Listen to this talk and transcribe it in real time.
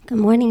Good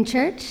morning,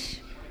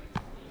 church.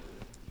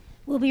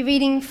 We'll be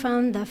reading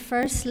from the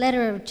first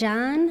letter of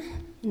John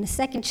in the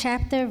second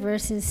chapter,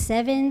 verses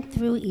 7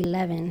 through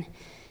 11.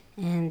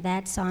 And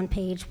that's on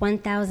page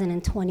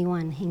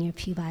 1021 in your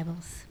pew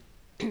Bibles.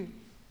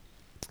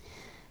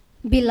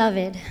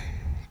 Beloved,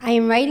 I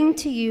am writing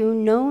to you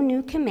no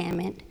new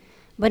commandment,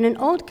 but an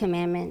old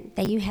commandment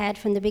that you had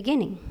from the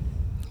beginning.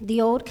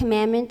 The old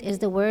commandment is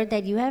the word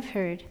that you have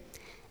heard.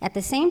 At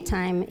the same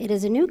time, it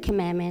is a new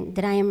commandment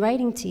that I am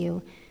writing to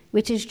you,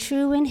 which is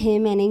true in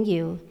him and in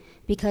you,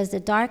 because the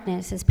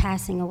darkness is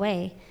passing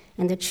away,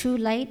 and the true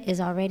light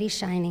is already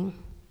shining.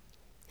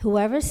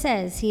 Whoever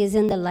says he is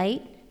in the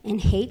light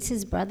and hates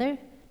his brother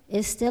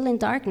is still in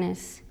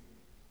darkness.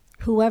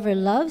 Whoever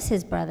loves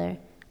his brother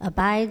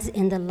abides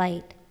in the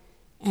light,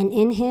 and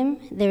in him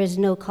there is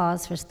no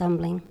cause for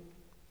stumbling.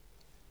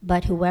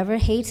 But whoever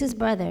hates his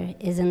brother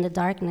is in the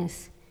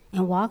darkness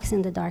and walks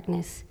in the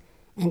darkness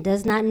and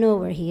does not know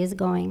where he is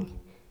going,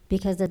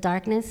 because the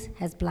darkness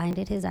has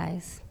blinded his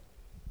eyes.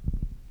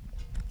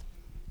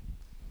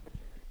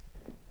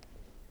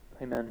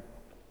 Amen.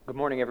 Good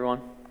morning,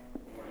 everyone.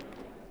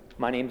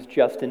 My name is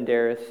Justin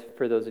Darris.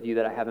 For those of you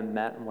that I haven't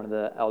met, I'm one of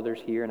the elders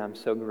here, and I'm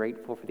so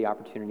grateful for the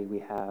opportunity we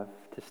have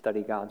to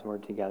study God's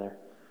Word together.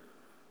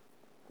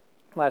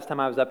 Last time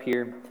I was up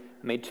here,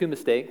 I made two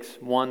mistakes.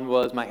 One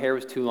was my hair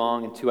was too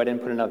long, and two, I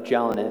didn't put enough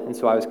gel in it, and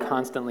so I was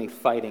constantly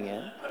fighting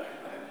it.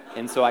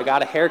 And so I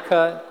got a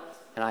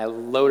haircut, and I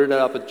loaded it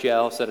up with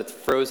gel so that it's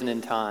frozen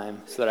in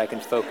time so that I can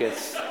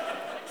focus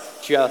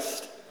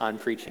just on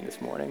preaching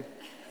this morning.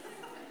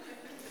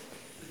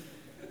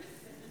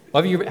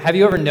 Have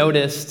you ever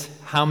noticed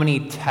how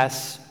many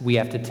tests we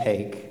have to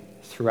take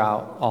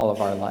throughout all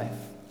of our life?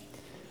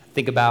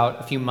 Think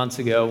about a few months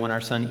ago when our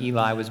son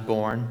Eli was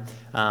born.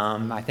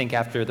 I think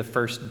after the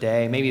first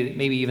day,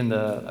 maybe even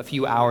a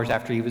few hours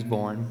after he was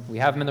born, we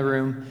have him in the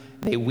room.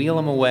 They wheel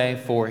him away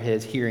for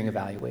his hearing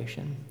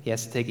evaluation. He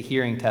has to take a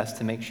hearing test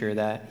to make sure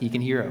that he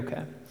can hear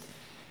okay.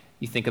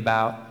 You think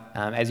about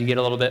as you get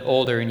a little bit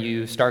older and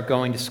you start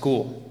going to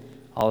school,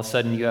 all of a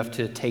sudden you have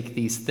to take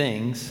these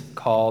things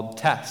called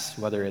tests,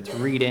 whether it's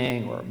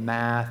reading or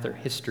math or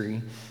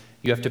history.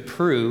 You have to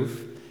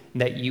prove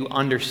that you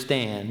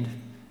understand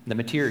the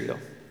material.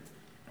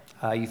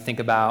 You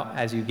think about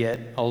as you get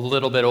a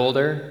little bit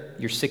older,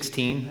 you're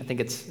 16. I think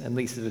at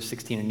least it was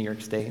 16 in New York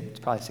State. It's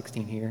probably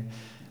 16 here.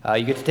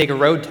 You get to take a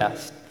road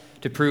test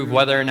to prove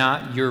whether or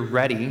not you're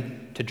ready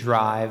to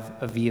drive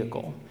a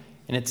vehicle.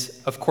 And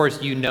it's, of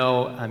course, you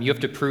have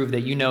to prove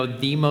that you know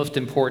the most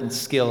important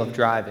skill of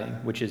driving,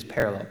 which is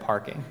parallel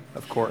parking,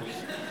 of course.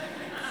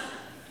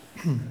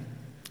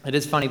 It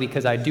is funny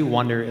because I do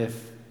wonder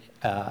if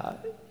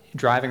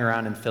driving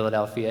around in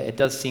Philadelphia, it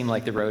does seem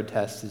like the road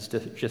test is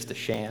just a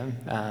sham.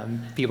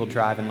 People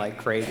driving like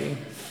crazy.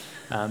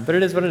 But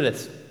it is what it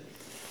is.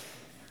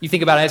 You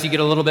think about it, as you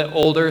get a little bit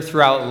older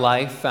throughout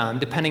life,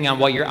 depending on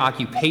what your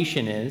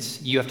occupation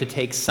is, you have to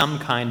take some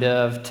kind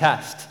of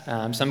test,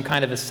 some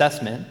kind of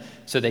assessment,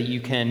 so that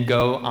you can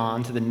go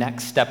on to the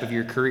next step of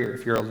your career.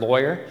 If you're a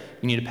lawyer,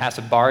 you need to pass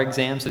a bar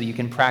exam so that you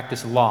can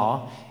practice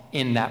law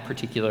in that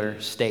particular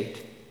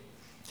state.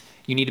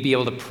 You need to be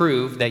able to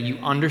prove that you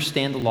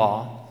understand the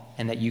law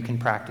and that you can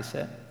practice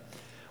it.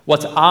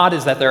 What's odd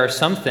is that there are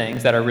some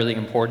things that are really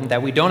important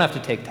that we don't have to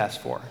take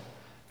tests for.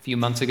 A few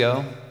months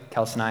ago,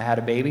 Kelsey and I had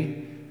a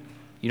baby.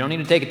 You don't need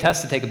to take a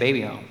test to take a baby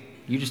home.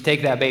 You just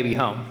take that baby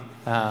home.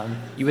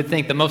 You would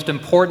think the most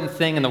important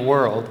thing in the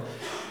world,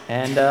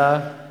 and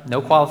no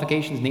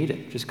qualifications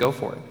needed. Just go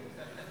for it.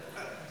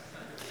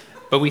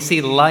 But we see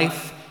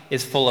life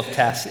is full of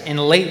tests. And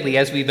lately,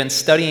 as we've been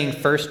studying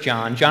 1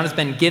 John, John has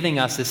been giving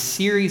us a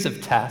series of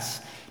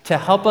tests to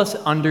help us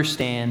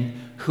understand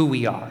who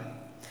we are.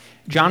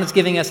 John is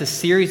giving us a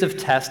series of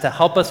tests to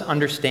help us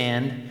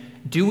understand,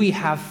 do we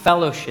have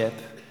fellowship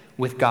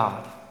with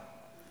God?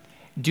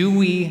 Do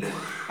we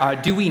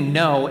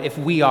know if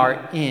we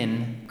are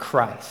in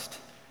Christ?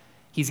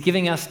 He's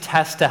giving us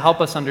tests to help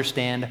us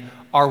understand,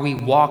 are we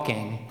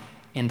walking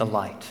in the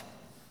light?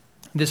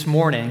 This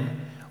morning,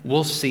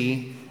 we'll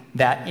see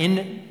that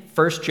in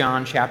 1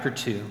 John chapter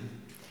 2,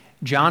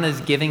 John is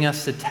giving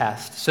us a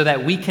test so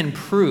that we can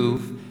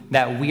prove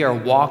that we are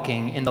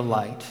walking in the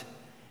light.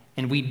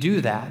 And we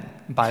do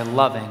that by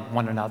loving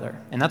one another.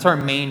 And that's our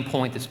main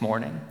point this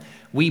morning.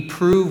 We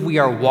prove we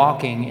are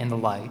walking in the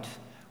light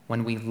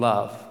when we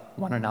love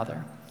one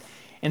another.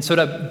 And so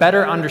to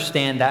better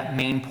understand that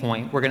main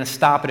point, we're going to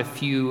stop at a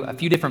few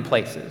different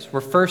places.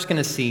 We're first going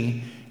to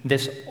see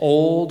this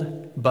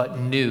old but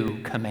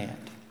new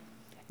command.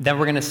 Then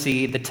we're going to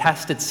see the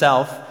test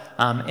itself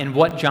and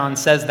what John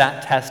says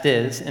that test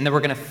is. And then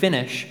we're going to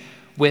finish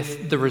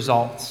with the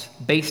results.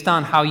 Based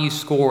on how you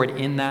scored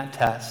in that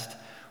test,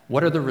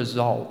 what are the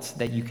results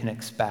that you can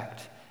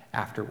expect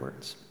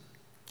afterwards?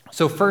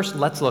 So first,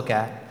 let's look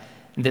at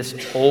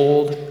this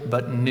old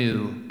but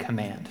new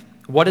command.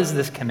 What is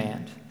this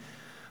command?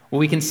 Well,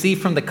 we can see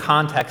from the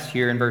context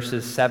here in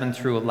verses 7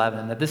 through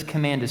 11 that this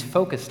command is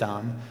focused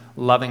on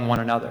loving one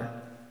another.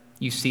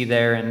 You see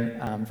there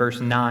in verse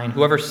 9,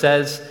 whoever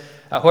says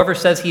Whoever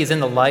says he is in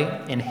the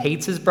light and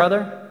hates his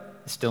brother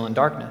is still in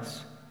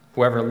darkness.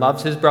 Whoever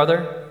loves his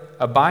brother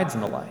abides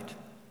in the light.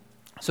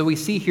 So we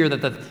see here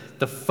that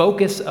the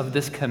focus of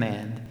this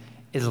command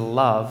is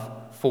love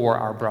for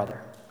our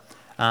brother.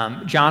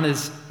 John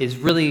is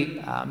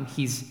really,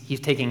 he's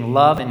taking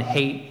love and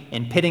hate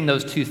and pitting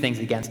those two things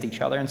against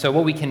each other. And so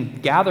what we can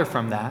gather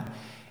from that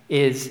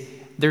is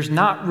there's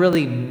not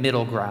really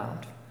middle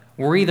ground.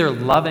 We're either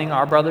loving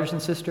our brothers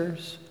and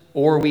sisters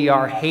or we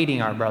are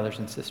hating our brothers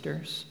and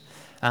sisters.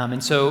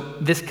 And so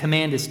this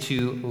command is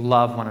to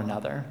love one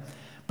another.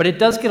 But it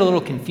does get a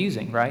little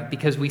confusing, right?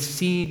 Because we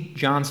see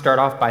John start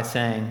off by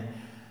saying,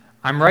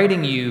 I'm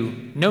writing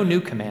you no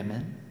new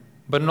commandment,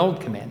 but an old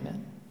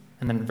commandment.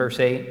 And then in verse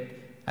 8,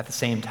 at the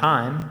same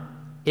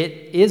time, it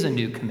is a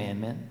new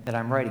commandment that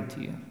I'm writing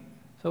to you.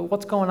 So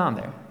what's going on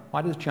there?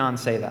 Why does John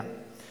say that?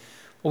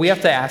 Well, we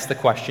have to ask the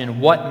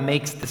question, what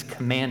makes this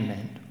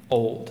commandment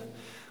old?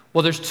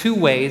 Well, there's two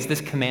ways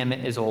this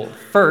commandment is old.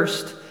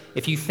 First,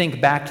 if you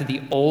think back to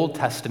the Old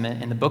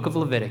Testament in the book of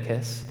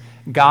Leviticus,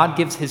 God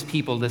gives his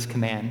people this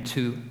command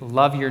to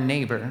love your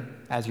neighbor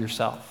as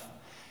yourself.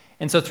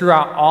 And so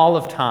throughout all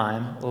of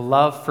time,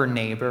 love for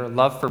neighbor,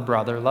 love for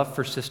brother, love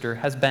for sister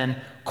has been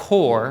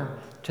core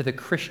to the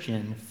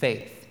Christian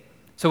faith.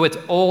 So it's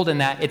old in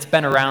that it's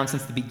been around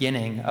since the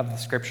beginning of the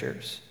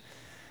scriptures.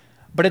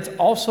 But it's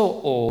also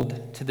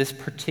old to this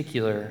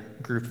particular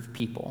group of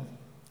people.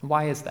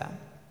 Why is that?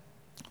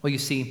 Well, you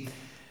see,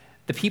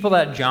 the people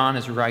that John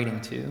is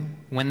writing to,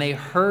 when they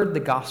heard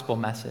the gospel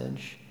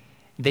message,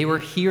 they were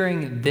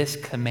hearing this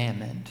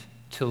commandment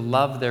to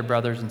love their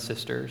brothers and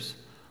sisters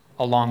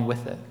along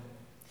with it.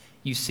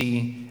 You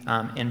see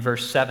in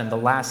verse 7, the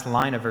last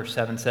line of verse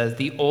 7 says,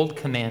 the old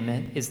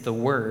commandment is the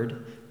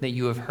word that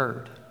you have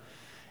heard.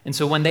 And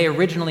so when they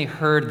originally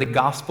heard the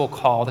gospel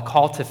call, the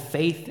call to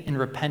faith and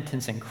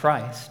repentance in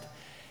Christ,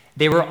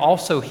 they were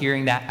also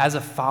hearing that as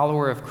a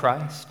follower of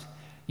Christ,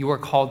 you are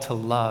called to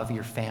love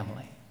your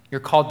family. You're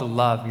called to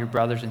love your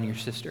brothers and your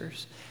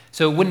sisters.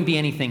 So it wouldn't be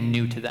anything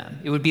new to them.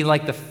 It would be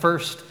like the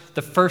first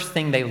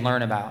thing they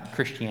learn about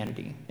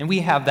Christianity. And we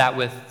have that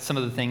with some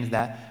of the things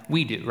that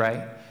we do,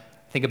 right?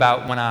 Think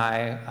about when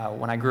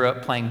I grew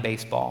up playing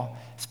baseball,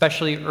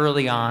 especially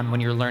early on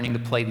when you're learning to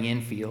play the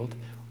infield.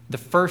 The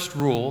first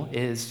rule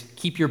is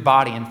keep your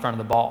body in front of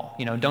the ball.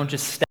 Don't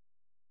just step,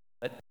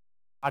 but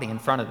body in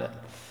front of it.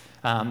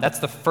 That's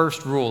the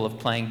first rule of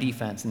playing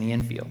defense in the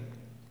infield.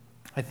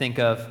 I think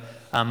of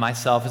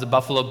myself as a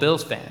Buffalo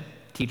Bills fan,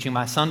 teaching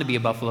my son to be a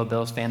Buffalo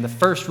Bills fan. The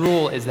first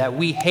rule is that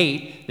we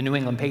hate the New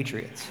England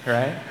Patriots,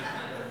 right?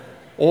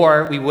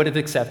 Or we would have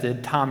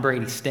accepted Tom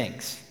Brady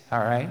stinks, all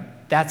right?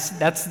 That's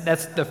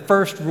the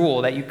first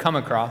rule that you come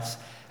across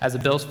as a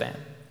Bills fan.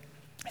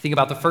 Think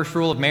about the first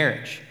rule of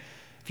marriage.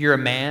 If you're a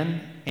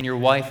man and your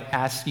wife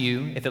asks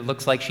you if it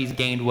looks like she's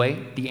gained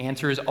weight, the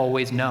answer is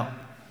always no.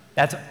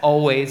 That's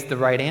always the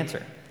right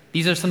answer.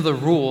 These are some of the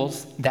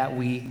rules that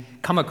we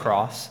come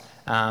across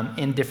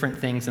in different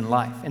things in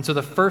life. And so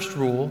the first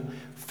rule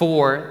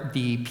for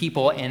the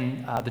people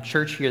in the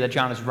church here that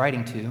John is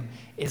writing to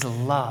is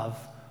love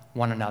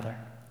one another.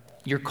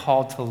 You're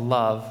called to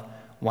love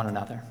one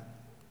another.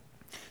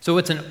 So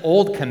it's an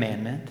old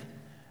commandment,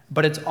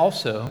 but it's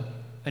also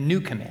a new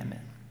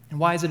commandment. And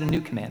why is it a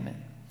new commandment?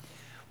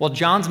 Well,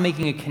 John's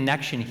making a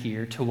connection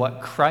here to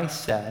what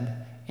Christ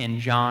said in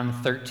John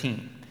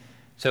 13.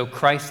 So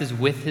Christ is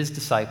with his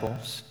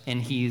disciples,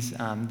 and he's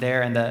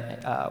there in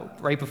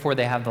right before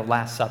they have the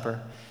Last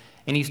Supper,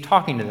 and he's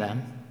talking to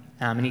them,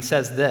 and he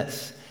says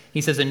this.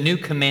 He says, a new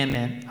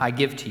commandment I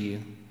give to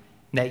you,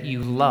 that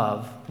you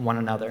love one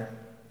another.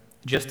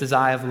 Just as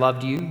I have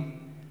loved you,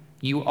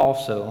 you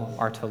also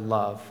are to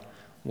love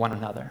one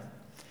another.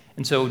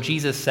 And so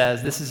Jesus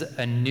says this is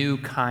a new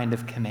kind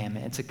of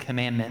commandment. It's a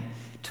commandment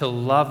to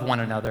love one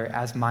another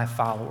as my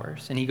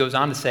followers. And he goes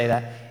on to say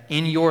that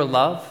in your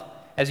love,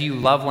 as you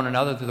love one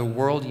another, the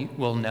world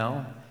will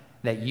know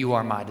that you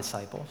are my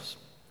disciples.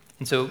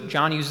 And so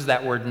John uses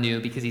that word new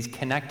because he's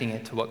connecting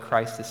it to what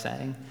Christ is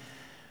saying.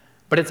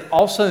 But it's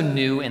also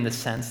new in the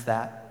sense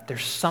that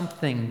there's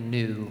something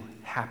new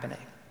happening.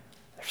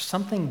 There's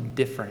something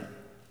different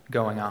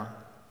going on.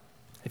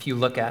 If you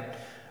look at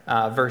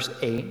verse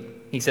 8,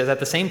 he says, at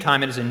the same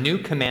time, it is a new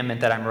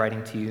commandment that I'm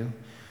writing to you,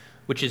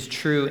 which is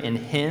true in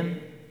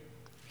him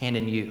and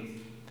in you.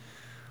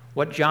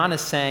 What John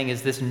is saying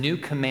is this new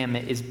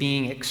commandment is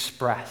being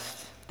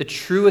expressed. The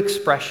true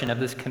expression of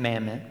this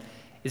commandment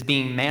is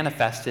being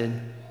manifested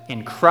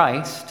in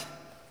Christ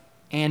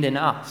and in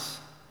us.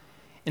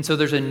 And so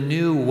there's a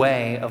new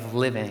way of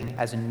living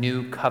as a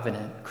new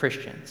covenant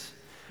Christians.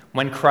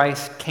 When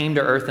Christ came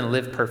to earth and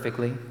lived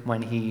perfectly,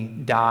 when he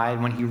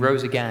died, when he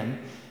rose again,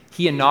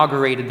 he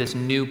inaugurated this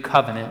new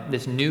covenant,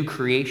 this new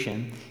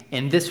creation,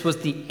 and this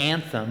was the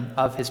anthem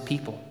of his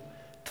people,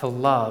 to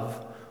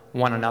love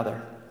one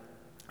another.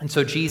 And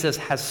so Jesus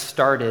has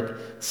started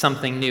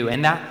something new.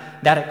 And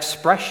that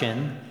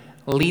expression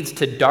leads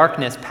to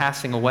darkness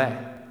passing away.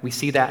 We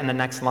see that in the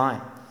next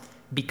line.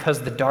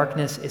 Because the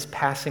darkness is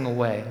passing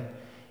away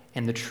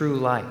and the true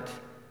light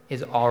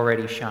is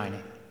already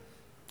shining.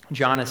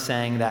 John is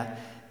saying that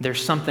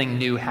there's something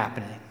new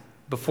happening.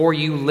 Before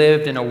you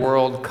lived in a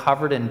world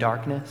covered in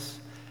darkness,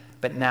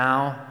 but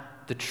now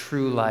the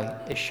true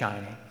light is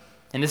shining.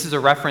 And this is a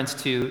reference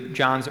to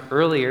John's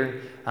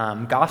earlier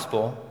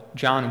gospel.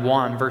 John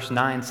 1, verse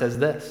 9 says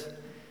this,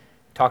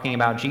 talking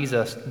about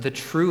Jesus, the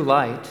true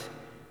light,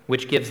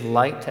 which gives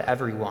light to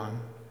everyone,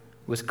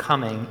 was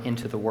coming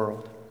into the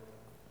world.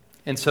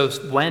 And so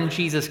when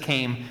Jesus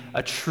came,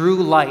 a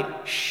true light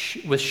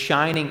was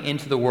shining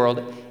into the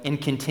world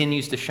and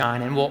continues to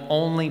shine and will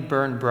only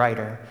burn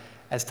brighter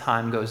as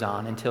time goes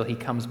on until he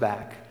comes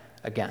back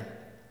again.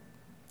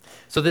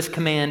 So this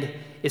command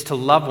is to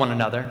love one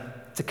another.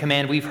 It's a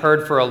command we've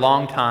heard for a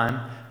long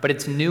time, but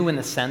it's new in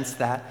the sense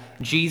that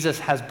Jesus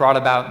has brought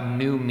about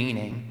new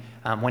meaning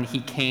when he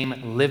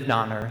came, lived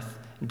on earth,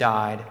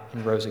 died,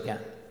 and rose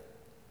again.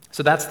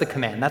 So that's the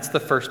command. That's the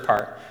first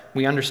part.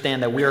 We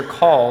understand that we are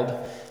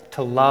called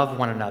to love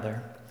one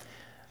another.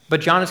 But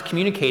John is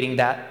communicating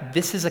that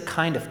this is a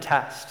kind of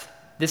test.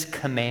 This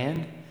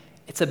command,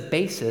 it's a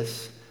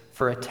basis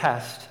for a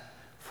test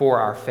for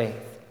our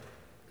faith.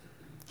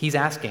 He's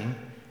asking,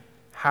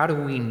 how do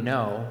we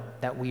know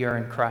that we are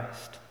in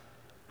Christ?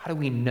 How do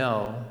we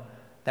know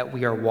that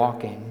we are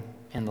walking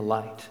in the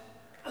light?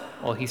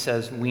 Well, he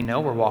says, we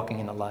know we're walking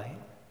in the light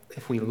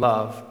if we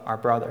love our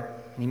brother.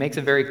 And he makes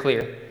it very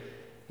clear.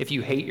 If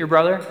you hate your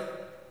brother,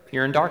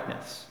 you're in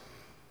darkness.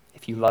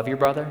 If you love your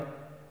brother,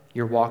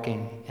 you're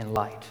walking in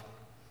light.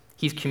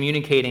 He's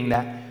communicating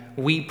that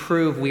we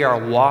prove we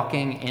are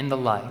walking in the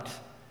light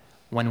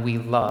when we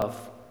love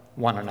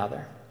one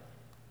another.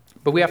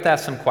 But we have to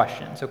ask some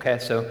questions, okay?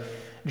 So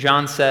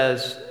John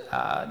says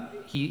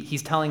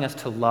he's telling us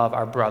to love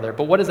our brother,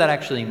 but what does that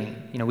actually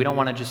mean? We don't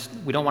want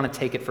to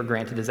take it for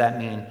granted. Does that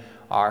mean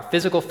our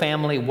physical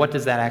family? What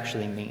does that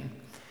actually mean?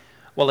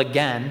 Well,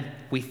 again,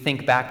 we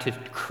think back to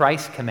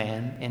Christ's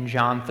command in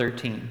John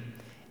 13.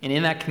 And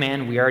in that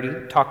command, we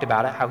already talked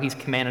about it, how he's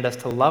commanded us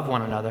to love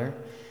one another.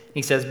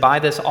 He says, by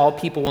this all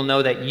people will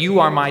know that you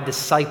are my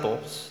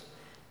disciples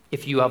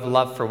if you have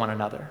love for one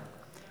another.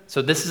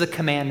 So this is a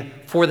command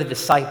for the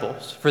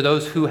disciples, for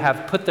those who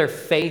have put their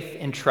faith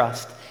and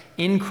trust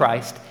in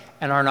Christ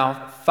and are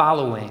now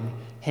following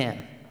him.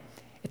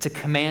 It's a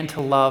command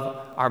to love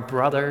our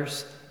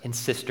brothers and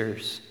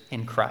sisters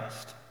in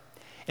Christ.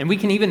 And we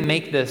can even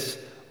make this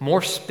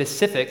more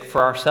specific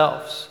for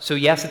ourselves. So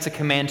yes, it's a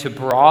command to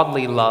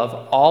broadly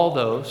love all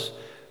those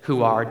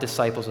who are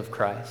disciples of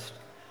Christ.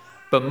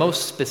 But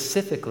most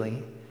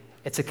specifically,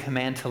 it's a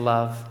command to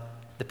love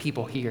the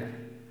people here,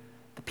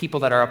 the people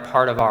that are a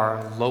part of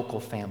our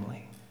local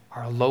family,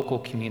 our local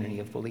community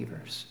of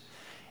believers.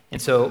 And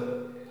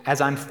so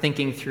as I'm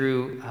thinking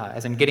through,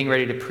 as I'm getting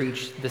ready to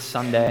preach this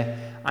Sunday,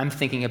 I'm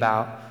thinking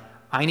about,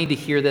 I need to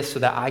hear this so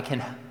that I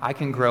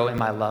can grow in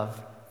my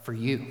love for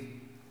you.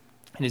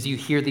 And as you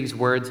hear these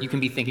words, you can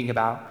be thinking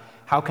about,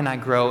 how can I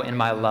grow in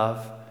my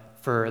love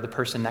for the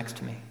person next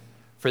to me,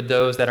 for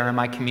those that are in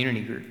my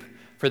community group,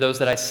 for those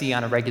that I see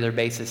on a regular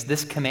basis?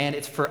 This command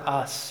is for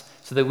us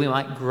so that we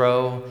might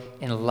grow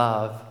in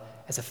love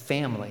as a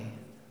family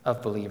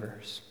of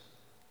believers.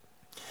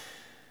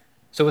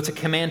 So it's a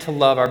command to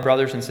love our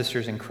brothers and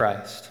sisters in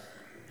Christ.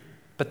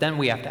 But then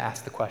we have to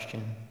ask the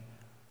question,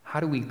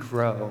 how do we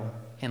grow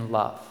in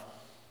love?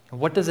 And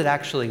what does it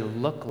actually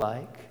look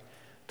like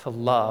to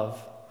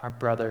love our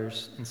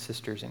brothers and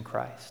sisters in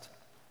Christ?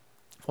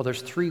 Well,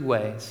 there's three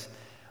ways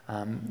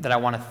that I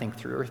want to think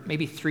through, or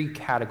maybe three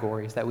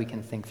categories that we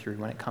can think through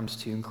when it comes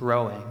to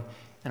growing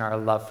in our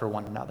love for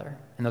one another.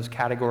 And those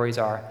categories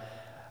are,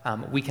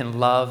 we can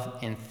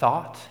love in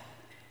thought,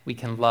 we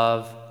can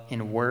love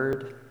in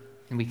word,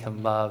 and we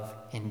can love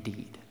in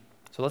deed.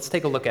 So let's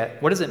take a look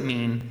at, what does it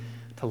mean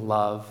to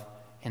love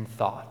in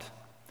thought?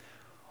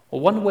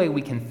 Well, one way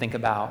we can think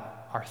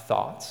about our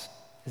thoughts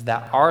is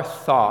that our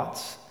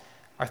thoughts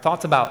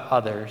about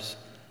others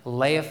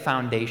lay a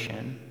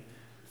foundation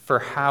for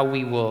how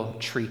we will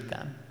treat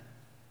them.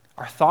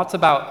 Our thoughts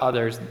about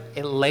others,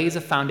 it lays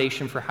a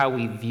foundation for how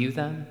we view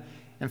them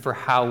and for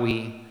how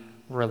we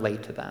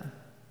relate to them.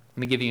 Let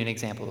me give you an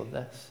example of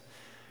this.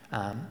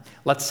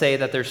 Let's say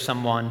that there's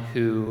someone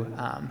who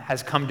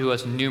has come to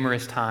us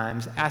numerous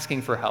times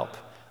asking for help.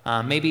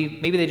 Maybe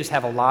they just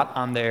have a lot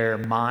on their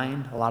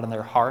mind, a lot on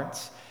their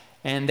hearts,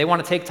 and they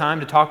want to take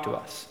time to talk to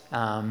us.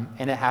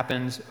 And it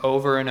happens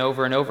over and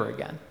over and over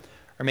again.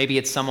 Or maybe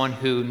it's someone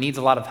who needs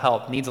a lot of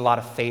help, needs a lot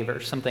of favor,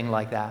 something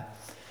like that.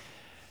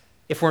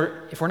 If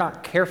we're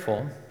not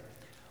careful,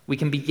 we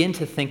can begin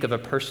to think of a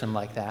person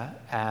like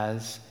that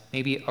as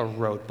maybe a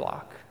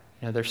roadblock.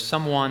 There's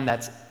someone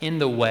that's in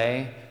the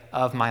way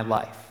of my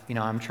life.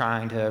 I'm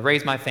trying to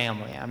raise my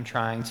family. I'm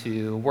trying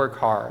to work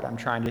hard. I'm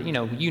trying to,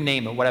 you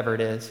name it, whatever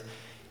it is.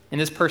 And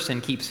this person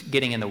keeps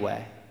getting in the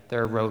way.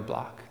 They're a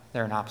roadblock.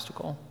 They're an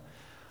obstacle.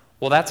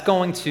 Well, that's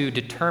going to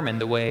determine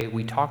the way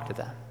we talk to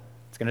them.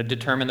 It's going to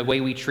determine the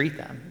way we treat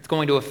them. It's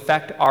going to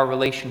affect our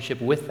relationship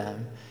with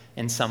them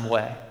in some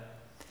way.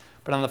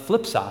 But on the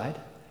flip side,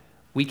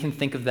 we can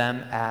think of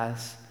them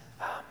as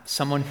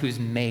someone who's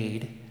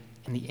made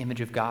in the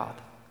image of God.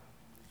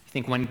 I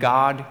think when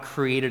God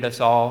created us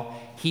all,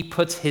 he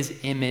puts his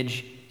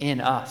image in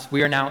us.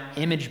 We are now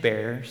image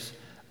bearers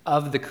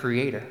of the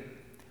Creator.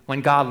 When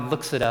God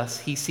looks at us,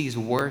 he sees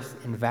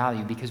worth and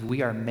value because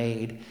we are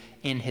made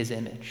in his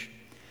image.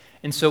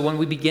 And so when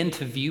we begin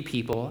to view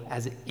people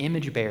as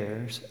image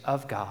bearers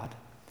of God,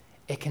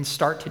 it can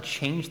start to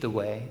change the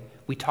way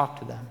we talk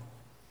to them.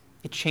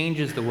 It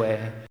changes the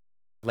way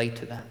we relate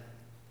to them.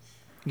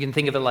 You can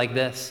think of it like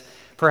this.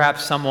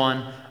 Perhaps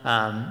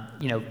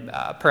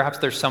perhaps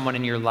there's someone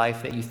in your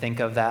life that you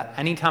think of that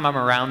anytime I'm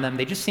around them,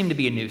 they just seem to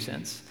be a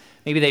nuisance.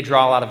 Maybe they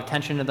draw a lot of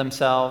attention to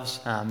themselves.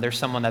 There's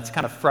someone that's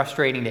kind of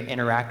frustrating to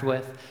interact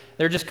with.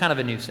 They're just kind of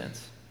a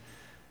nuisance.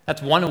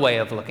 That's one way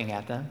of looking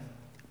at them.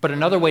 But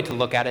another way to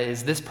look at it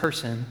is this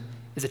person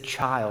is a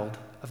child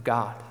of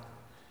God.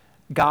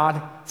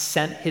 God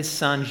sent his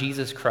son,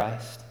 Jesus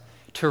Christ,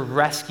 to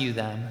rescue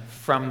them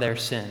from their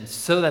sins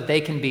so that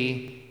they can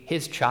be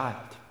his child.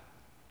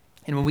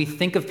 And when we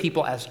think of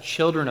people as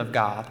children of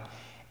God,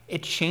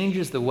 it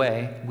changes the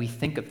way we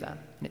think of them,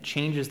 and it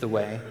changes the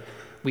way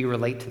we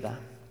relate to them.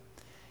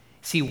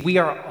 See, we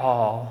are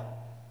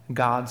all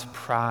God's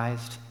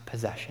prized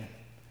possession.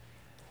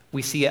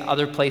 We see at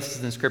other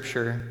places in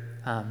Scripture,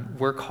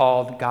 we're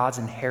called God's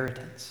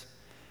inheritance.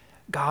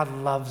 God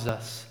loves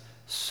us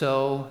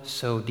so,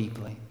 so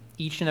deeply.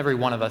 Each and every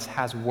one of us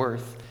has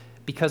worth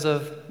because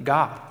of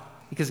God,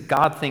 because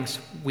God thinks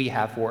we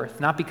have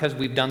worth, not because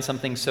we've done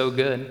something so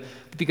good,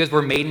 but because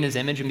we're made in his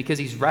image and because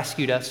he's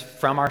rescued us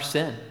from our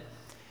sin.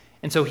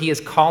 And so he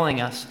is calling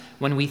us,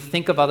 when we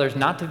think of others,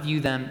 not to view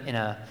them in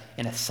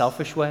a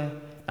selfish way,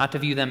 not to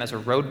view them as a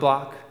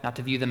roadblock, not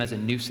to view them as a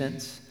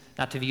nuisance,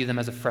 not to view them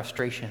as a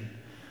frustration,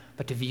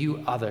 but to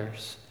view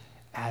others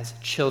as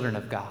children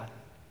of God,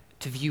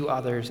 to view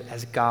others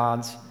as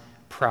God's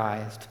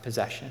prized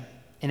possession.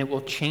 And it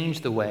will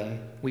change the way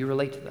we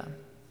relate to them.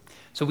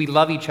 So we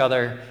love each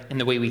other in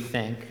the way we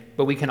think,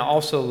 but we can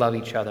also love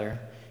each other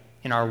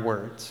in our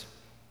words.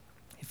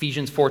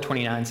 Ephesians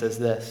 4:29 says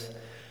this,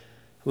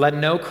 "Let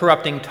no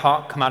corrupting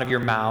talk come out of your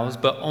mouths,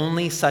 but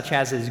only such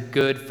as is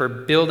good for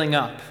building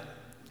up,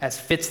 as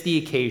fits the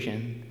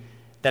occasion,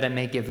 that it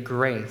may give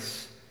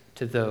grace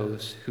to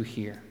those who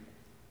hear."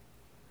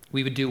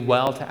 We would do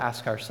well to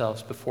ask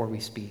ourselves before we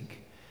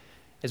speak,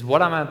 is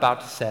what I'm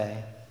about to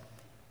say,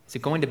 is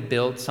it going to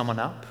build someone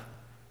up,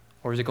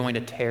 or is it going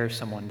to tear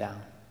someone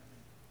down?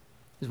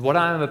 Is what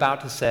I'm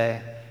about to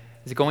say,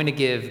 is it going to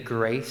give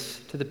grace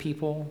to the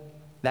people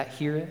that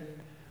hear it,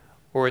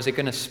 or is it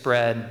going to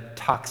spread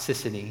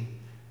toxicity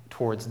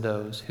towards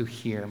those who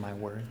hear my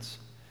words?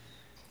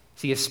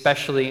 See,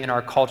 especially in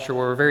our culture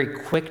where we're very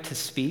quick to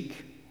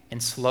speak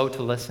and slow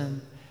to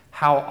listen,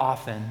 how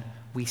often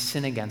we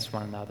sin against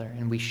one another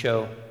and we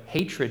show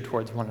hatred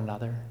towards one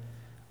another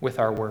with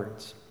our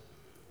words.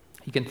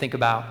 You can think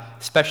about,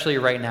 especially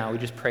right now, we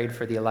just prayed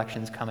for the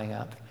elections coming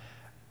up.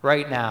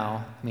 Right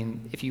now, I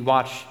mean, if you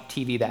watch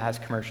TV that has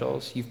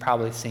commercials, you've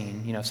probably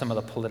seen, some of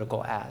the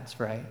political ads,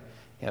 right?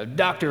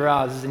 Dr.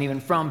 Oz isn't even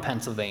from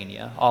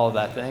Pennsylvania, all of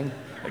that thing.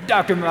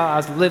 Dr.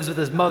 Oz lives with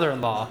his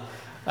mother-in-law.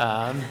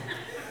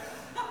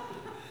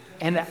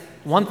 And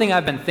one thing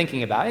I've been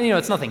thinking about,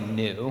 it's nothing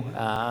new.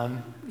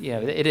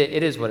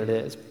 It is what it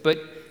is. But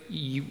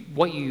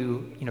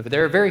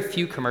there are very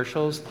few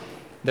commercials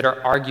that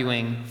are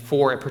arguing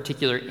for a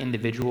particular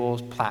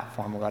individual's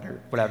platform, or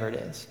whatever it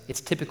is.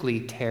 It's typically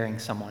tearing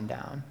someone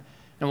down.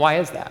 And why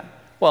is that?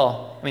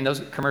 Well, those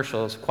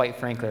commercials, quite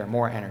frankly, are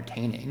more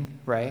entertaining,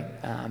 right?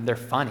 They're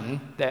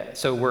funny,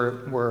 so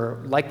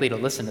we're likely to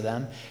listen to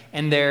them.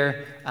 And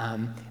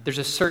there's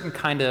a certain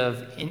kind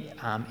of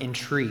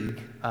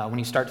intrigue when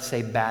you start to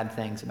say bad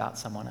things about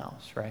someone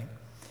else, right?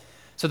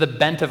 So the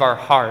bent of our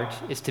heart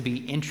is to be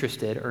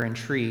interested or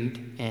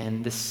intrigued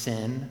in the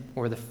sin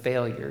or the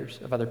failures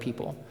of other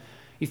people.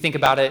 You think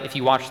about it if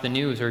you watch the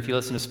news or if you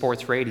listen to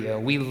sports radio.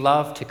 We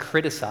love to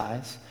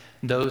criticize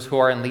those who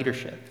are in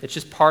leadership. It's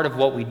just part of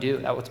what we do.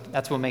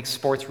 That's what makes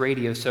sports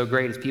radio so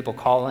great, is people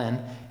call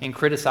in and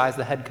criticize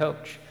the head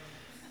coach.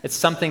 It's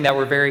something that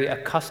we're very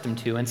accustomed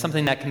to and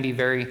something that can be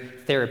very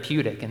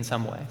therapeutic in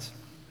some ways.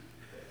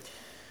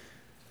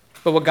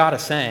 But what God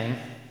is saying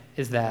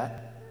is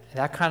that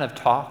kind of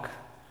talk,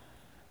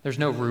 there's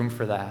no room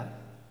for that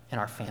in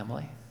our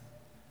family.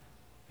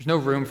 There's no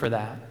room for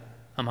that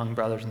among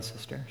brothers and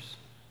sisters.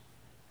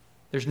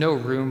 There's no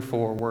room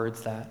for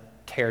words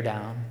that tear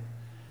down.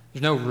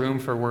 There's no room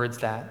for words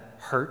that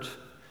hurt.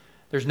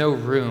 There's no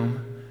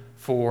room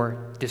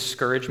for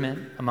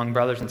discouragement among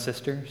brothers and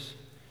sisters.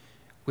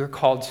 We're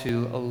called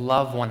to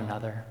love one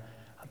another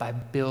by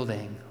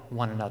building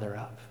one another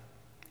up.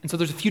 And so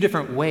there's a few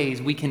different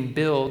ways we can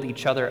build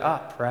each other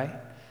up, right?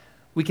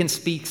 We can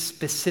speak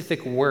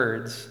specific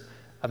words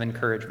of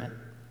encouragement.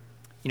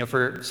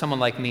 For someone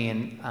like me,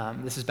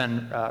 and this has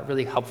been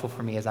really helpful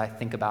for me as I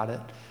think about it,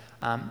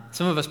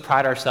 some of us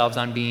pride ourselves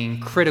on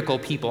being critical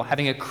people,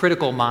 having a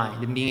critical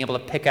mind and being able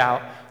to pick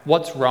out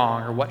what's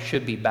wrong or what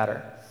should be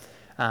better.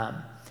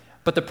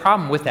 But the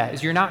problem with that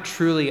is you're not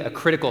truly a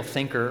critical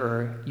thinker,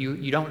 or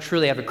you don't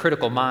truly have a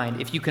critical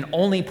mind if you can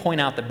only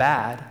point out the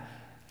bad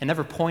and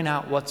never point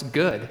out what's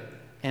good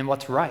and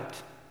what's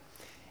right.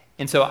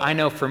 And so I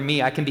know for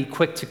me, I can be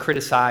quick to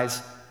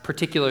criticize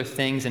particular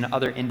things in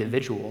other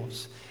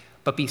individuals,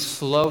 but be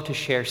slow to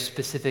share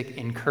specific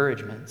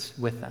encouragements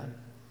with them.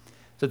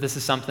 So this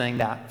is something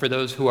that for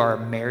those who are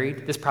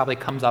married, this probably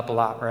comes up a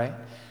lot, right?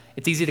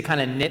 It's easy to kind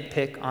of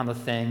nitpick on the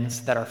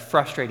things that are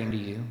frustrating to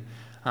you,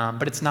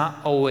 but it's not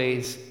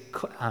always,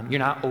 you're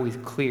not always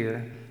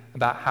clear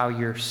about how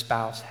your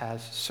spouse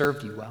has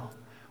served you well,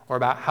 or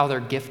about how they're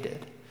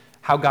gifted,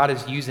 how God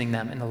is using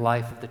them in the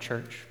life of the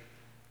church.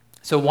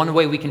 So one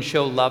way we can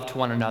show love to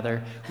one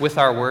another with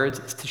our words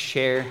is to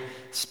share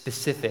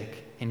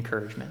specific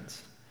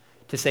encouragements.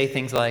 To say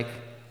things like,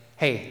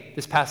 hey,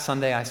 this past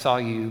Sunday I saw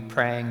you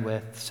praying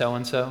with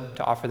so-and-so,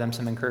 to offer them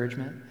some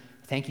encouragement.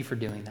 Thank you for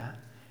doing that.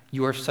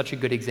 You are such a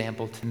good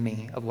example to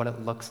me of what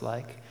it looks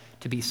like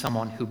to be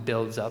someone who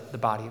builds up the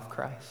body of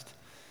Christ.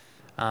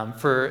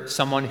 For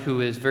someone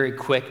who is very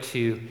quick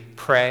to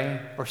pray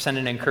or send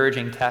an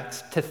encouraging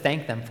text, to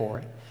thank them for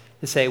it.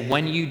 To say,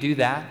 when you do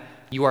that,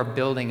 you are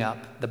building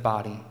up the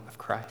body of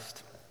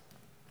Christ.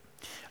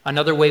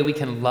 Another way we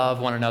can love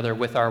one another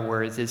with our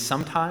words is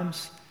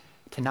sometimes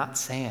to not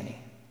say any.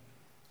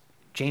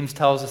 James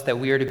tells us that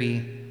we are to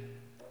be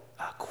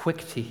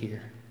quick to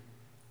hear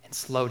and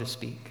slow to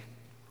speak.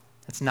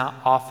 That's not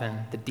often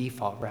the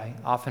default, right?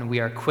 Often we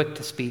are quick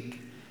to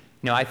speak.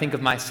 I think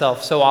of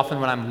myself so often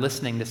when I'm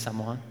listening to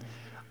someone,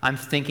 I'm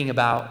thinking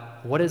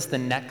about what is the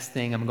next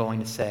thing I'm going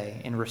to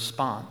say in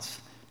response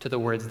to the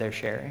words they're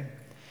sharing.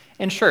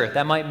 And sure,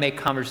 that might make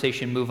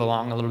conversation move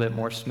along a little bit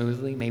more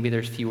smoothly. Maybe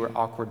there's fewer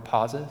awkward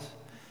pauses.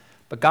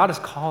 But God is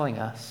calling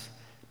us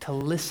to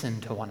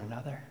listen to one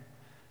another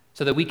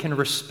so that we can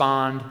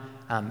respond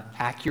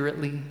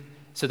accurately,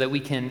 so that we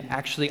can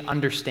actually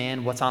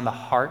understand what's on the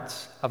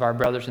hearts of our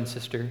brothers and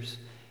sisters,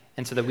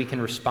 and so that we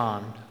can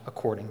respond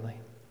accordingly.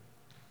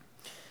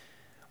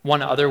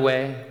 One other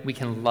way we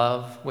can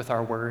love with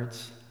our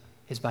words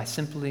is by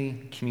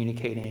simply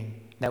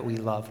communicating that we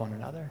love one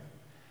another.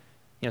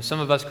 Some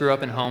of us grew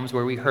up in homes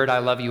where we heard "I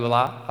love you" a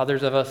lot.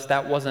 Others of us,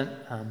 that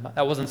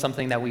wasn't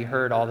something that we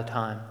heard all the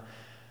time.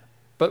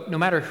 But no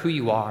matter who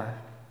you are,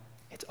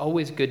 it's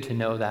always good to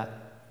know that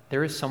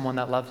there is someone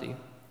that loves you.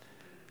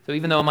 So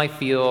even though it might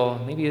feel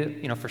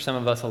maybe, for some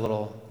of us a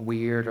little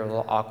weird or a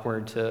little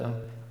awkward to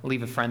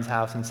leave a friend's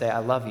house and say "I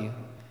love you,"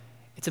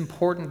 it's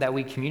important that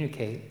we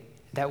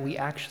communicate that we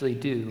actually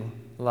do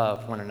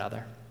love one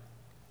another.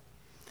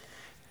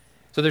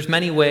 So there's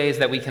many ways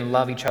that we can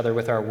love each other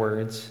with our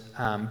words,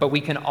 but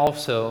we can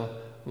also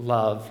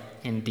love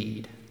in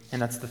deed.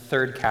 And that's the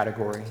third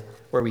category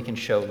where we can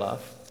show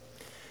love.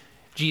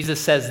 Jesus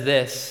says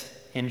this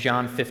in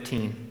John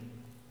 15.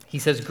 He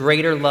says,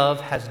 "Greater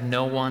love has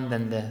no one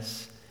than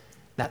this,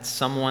 that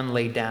someone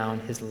lay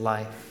down his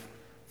life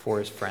for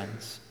his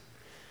friends."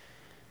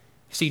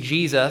 See,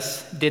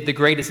 Jesus did the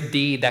greatest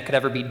deed that could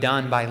ever be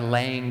done by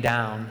laying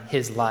down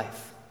his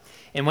life.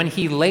 And when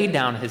he laid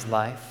down his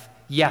life,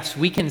 yes,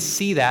 we can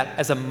see that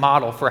as a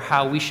model for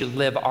how we should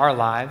live our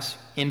lives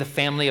in the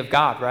family of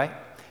God, right?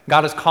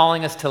 God is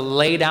calling us to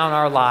lay down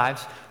our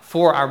lives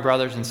for our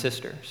brothers and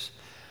sisters.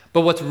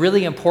 But what's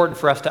really important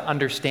for us to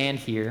understand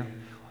here,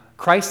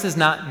 Christ is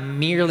not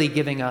merely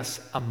giving us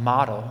a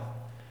model.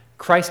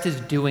 Christ is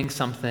doing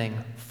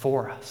something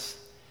for us.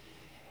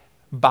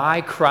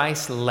 By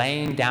Christ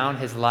laying down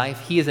his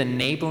life, he is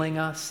enabling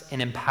us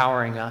and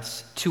empowering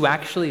us to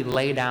actually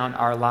lay down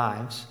our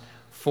lives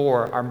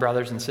for our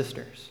brothers and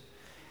sisters.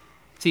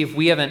 See, if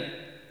we haven't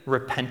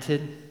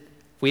repented,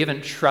 if we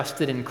haven't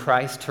trusted in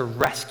Christ to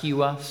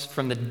rescue us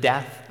from the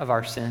death of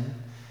our sin,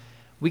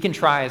 we can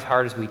try as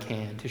hard as we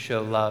can to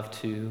show love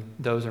to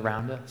those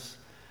around us,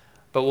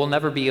 but we'll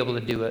never be able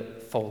to do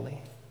it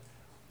fully.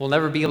 We'll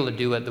never be able to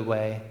do it the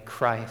way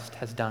Christ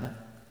has done it.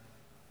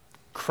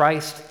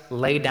 Christ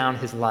laid down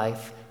his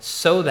life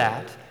so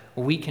that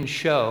we can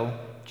show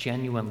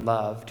genuine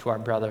love to our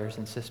brothers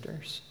and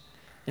sisters.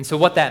 And so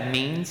what that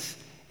means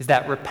is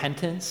that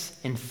repentance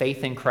and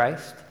faith in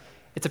Christ,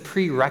 it's a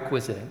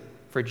prerequisite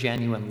for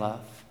genuine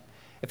love.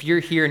 If you're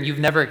here and you've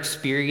never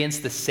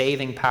experienced the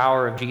saving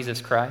power of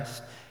Jesus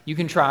Christ, you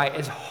can try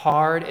as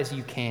hard as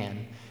you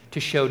can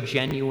to show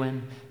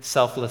genuine,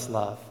 selfless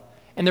love.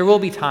 And there will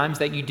be times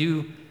that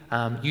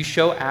you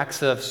show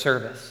acts of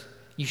service,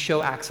 you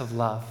show acts of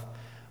love,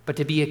 but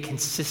to be a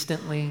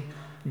consistently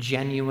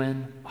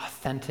genuine,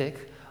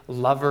 authentic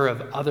lover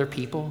of other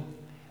people,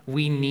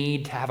 we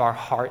need to have our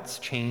hearts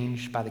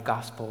changed by the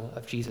gospel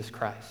of Jesus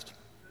Christ.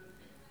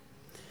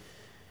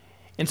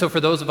 And so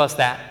for those of us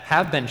that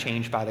have been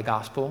changed by the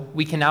gospel,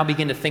 we can now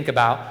begin to think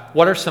about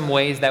what are some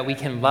ways that we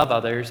can love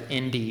others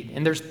indeed.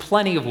 And there's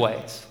plenty of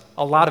ways,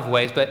 a lot of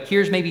ways, but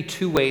here's maybe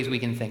 2 ways we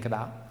can think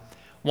about.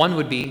 One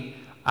would be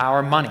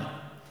our money.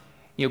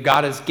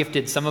 God has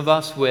gifted some of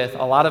us with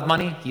a lot of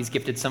money. He's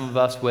gifted some of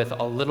us with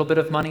a little bit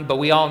of money, but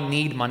we all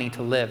need money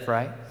to live,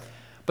 right?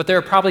 But there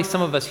are probably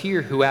some of us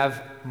here who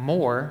have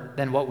more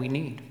than what we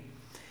need.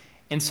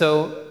 And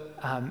so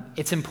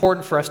it's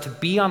important for us to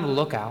be on the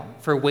lookout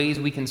for ways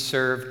we can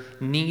serve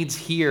needs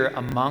here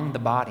among the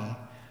body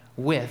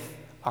with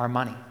our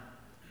money.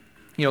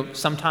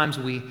 Sometimes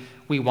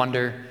we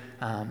wonder,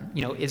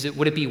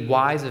 would it be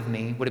wise of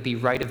me, would it be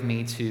right of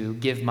me to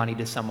give money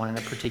to someone in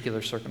a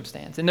particular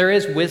circumstance? And there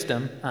is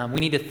wisdom. We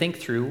need to think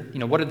through,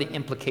 what are the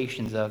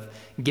implications of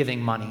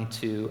giving money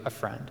to a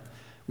friend?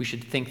 We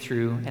should think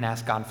through and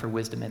ask God for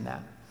wisdom in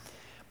that.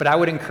 But I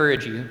would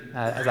encourage you,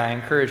 as I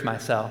encourage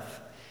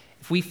myself,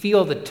 if we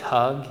feel the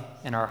tug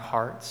in our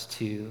hearts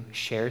to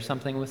share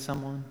something with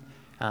someone,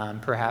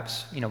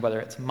 perhaps, whether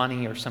it's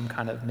money or some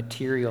kind of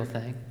material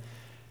thing,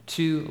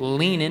 to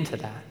lean into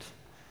that,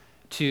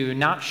 to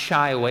not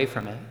shy away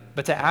from it,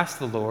 but to ask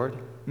the Lord,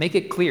 make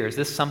it clear, is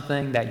this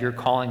something that you're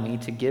calling me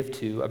to give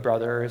to a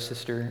brother or a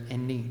sister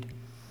in need?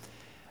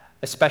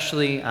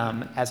 Especially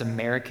as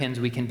Americans,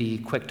 we can be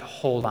quick to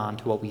hold on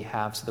to what we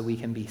have so that we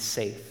can be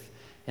safe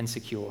and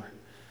secure.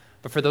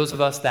 But for those of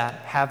us that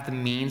have the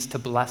means to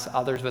bless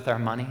others with our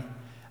money,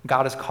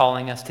 God is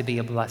calling us to be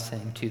a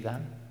blessing to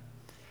them.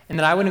 And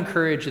then I would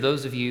encourage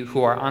those of you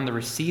who are on the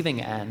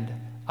receiving end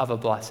of a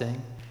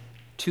blessing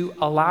to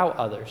allow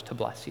others to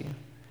bless you.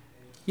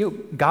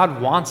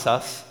 God wants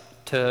us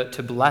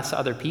to bless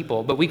other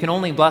people, but we can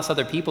only bless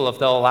other people if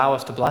they'll allow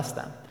us to bless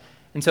them.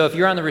 And so if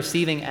you're on the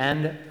receiving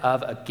end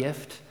of a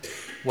gift,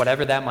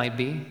 whatever that might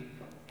be,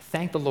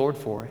 thank the Lord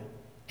for it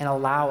and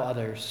allow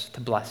others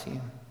to bless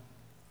you.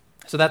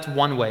 So that's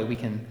one way we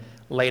can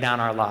lay down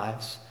our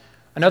lives.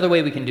 Another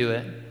way we can do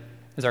it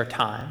is our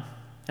time.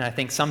 And I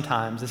think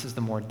sometimes this is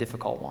the more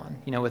difficult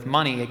one. With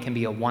money, it can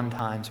be a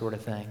one-time sort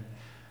of thing.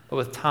 But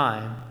with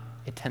time,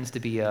 it tends to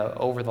be a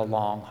over the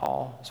long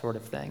haul sort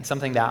of thing,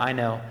 something that I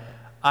know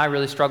I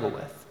really struggle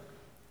with.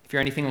 If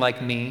you're anything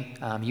like me,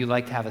 you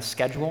like to have a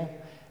schedule,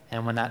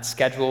 and when that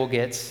schedule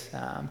gets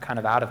kind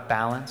of out of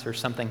balance or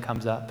something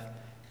comes up,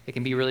 it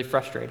can be really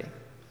frustrating.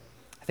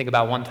 I think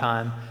about one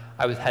time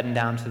I was heading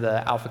down to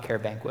the Alpha Care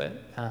banquet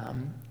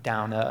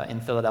down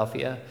in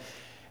Philadelphia.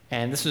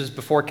 And this was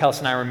before Kelsey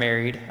and I were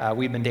married.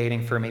 We'd been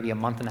dating for maybe a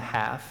month and a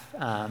half.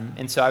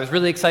 And so I was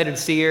really excited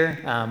to see her.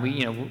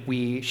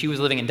 She was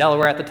living in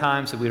Delaware at the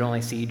time, so we'd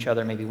only see each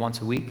other maybe once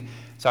a week.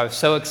 So I was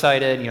so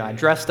excited. I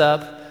dressed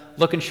up,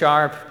 looking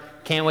sharp,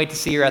 can't wait to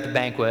see her at the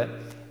banquet.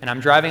 And I'm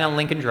driving on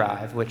Lincoln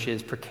Drive, which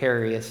is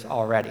precarious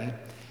already.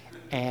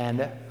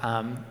 And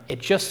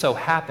it just so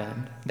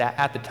happened that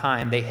at the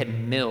time they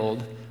had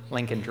milled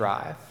Lincoln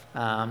Drive.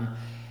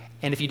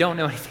 And if you don't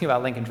know anything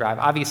about Lincoln Drive,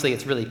 obviously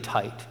it's really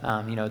tight.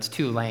 It's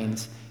 2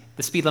 lanes.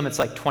 The speed limit's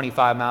like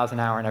 25 miles an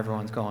hour, and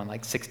everyone's going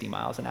like 60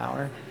 miles an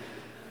hour.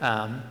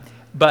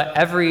 But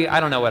I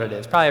don't know what it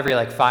is, probably every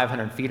like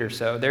 500 feet or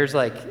so, there's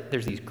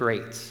these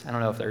grates. I don't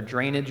know if they're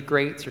drainage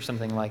grates or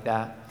something like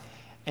that.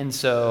 And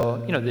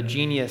so, the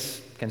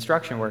genius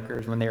construction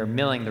workers, when they were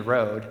milling the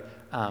road,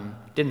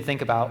 didn't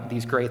think about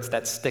these grates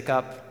that stick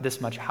up this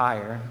much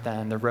higher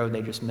than the road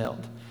they just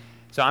milled.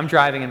 So I'm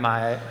driving in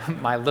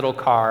my little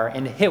car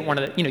and hit one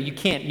of the, you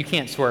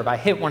can't swerve. I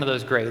hit one of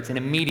those grates, and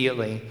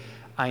immediately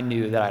I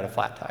knew that I had a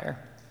flat tire.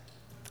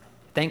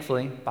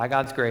 Thankfully, by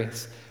God's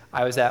grace,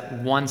 I was at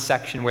one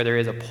section where there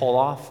is a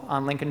pull-off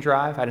on Lincoln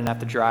Drive. I didn't have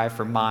to drive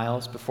for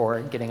miles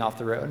before getting off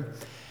the road.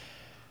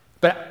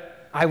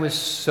 But I was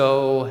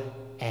so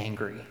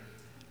angry.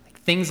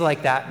 Things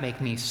like that make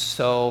me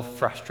so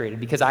frustrated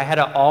because I had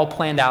it all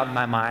planned out in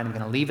my mind. I'm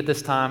going to leave at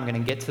this time. I'm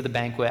going to get to the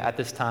banquet at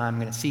this time. I'm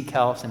going to see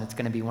Kels, and it's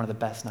going to be one of the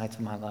best nights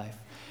of my life.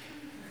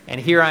 And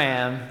here I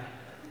am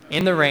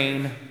in the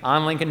rain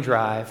on Lincoln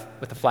Drive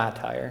with a flat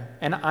tire.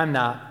 And I'm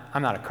not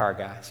a car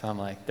guy, so I'm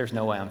like, there's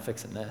no way I'm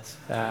fixing this.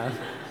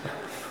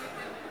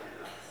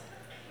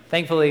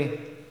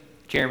 Thankfully,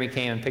 Jeremy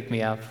came and picked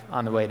me up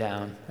on the way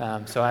down.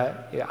 So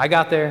I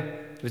got there.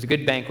 It was a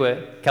good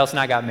banquet. Kels and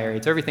I got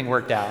married, so everything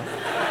worked out.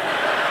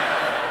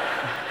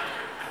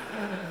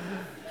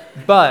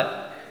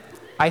 But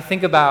I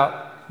think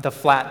about the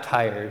flat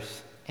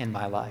tires in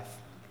my life.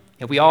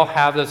 We all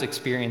have those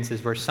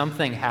experiences where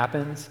something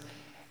happens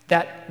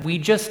that we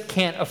just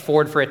can't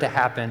afford for it to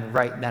happen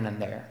right then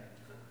and there.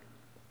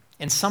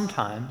 And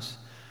sometimes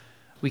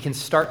we can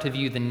start to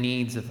view the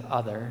needs of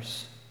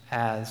others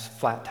as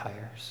flat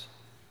tires,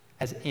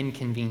 as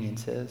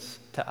inconveniences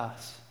to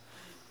us.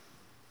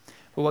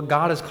 But what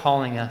God is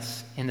calling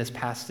us in this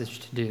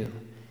passage to do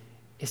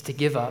is to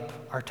give up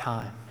our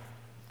time,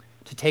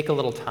 to take a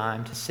little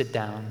time to sit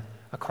down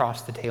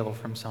across the table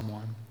from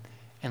someone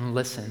and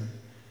listen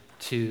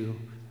to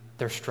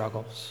their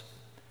struggles,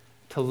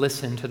 to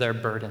listen to their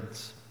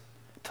burdens,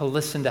 to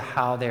listen to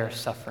how they are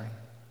suffering.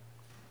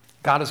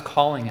 God is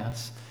calling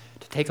us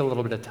to take a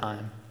little bit of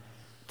time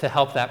to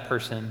help that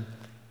person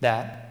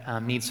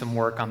that needs some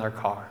work on their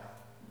car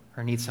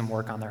or needs some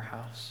work on their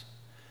house.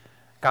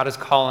 God is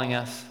calling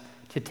us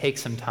to take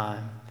some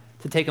time,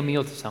 to take a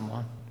meal to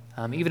someone,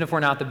 even if we're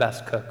not the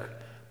best cook,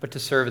 but to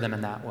serve them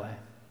in that way.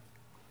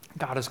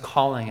 God is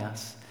calling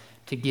us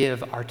to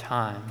give our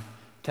time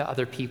to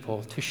other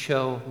people, to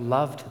show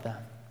love to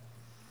them.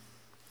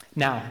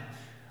 Now,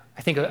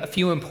 I think a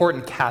few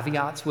important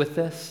caveats with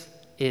this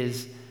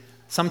is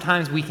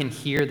sometimes we can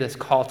hear this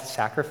call to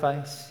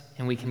sacrifice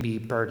and we can be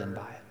burdened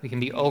by it. We can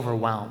be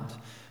overwhelmed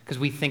because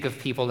we think of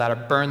people that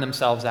have burned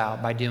themselves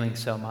out by doing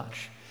so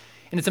much.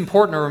 And it's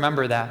important to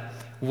remember that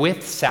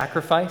with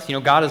sacrifice,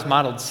 God has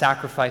modeled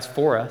sacrifice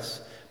for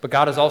us, but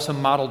God has also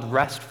modeled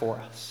rest for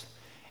us.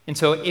 And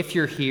so if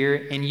you're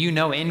here and you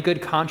know in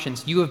good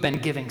conscience you have been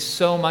giving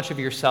so much of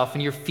yourself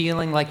and you're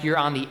feeling like you're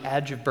on the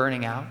edge of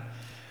burning out,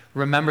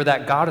 remember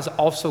that God is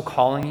also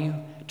calling you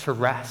to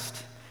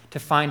rest, to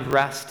find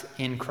rest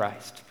in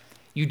Christ.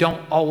 You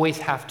don't always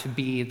have to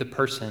be the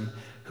person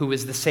who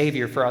is the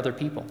savior for other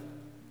people.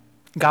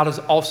 God is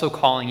also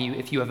calling you,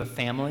 if you have a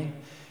family,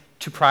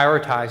 to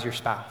prioritize your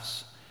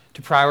spouse,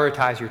 to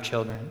prioritize your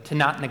children, to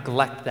not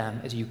neglect them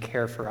as you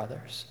care for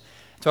others.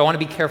 So I want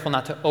to be careful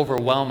not to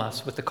overwhelm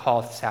us with the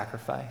call to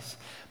sacrifice.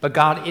 But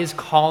God is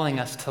calling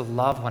us to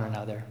love one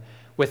another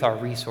with our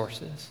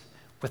resources,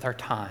 with our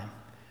time,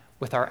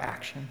 with our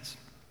actions.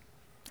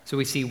 So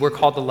we see we're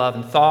called to love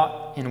in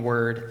thought, in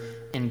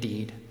word, in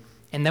deed.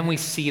 And then we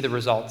see the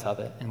results of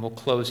it. And we'll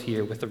close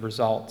here with the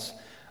results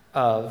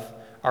of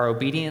our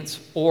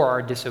obedience or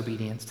our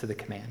disobedience to the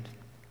command.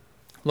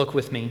 Look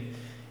with me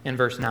in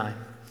verse 9.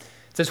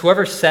 It says,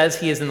 whoever says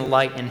he is in the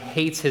light and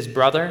hates his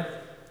brother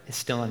is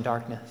still in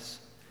darkness.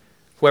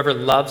 Whoever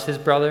loves his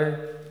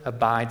brother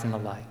abides in the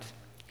light,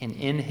 and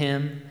in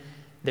him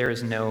there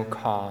is no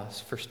cause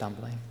for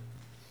stumbling.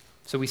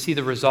 So we see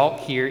the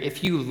result here.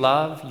 If you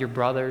love your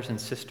brothers and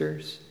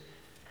sisters,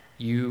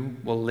 you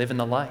will live in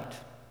the light.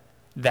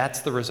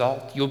 That's the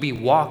result. You'll be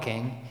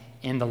walking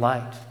in the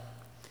light.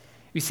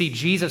 You see,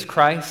 Jesus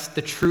Christ,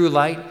 the true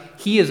light,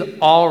 he is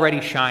already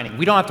shining.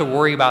 We don't have to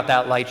worry about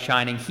that light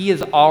shining. He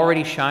is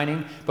already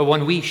shining. But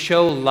when we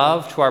show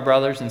love to our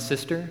brothers and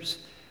sisters,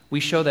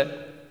 we show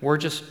that we're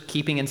just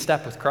keeping in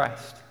step with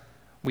Christ.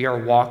 We are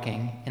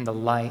walking in the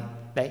light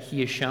that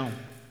he has shown.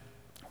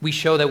 We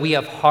show that we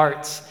have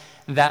hearts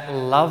that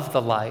love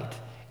the light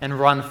and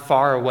run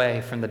far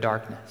away from the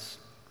darkness.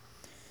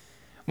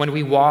 When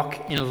we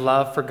walk in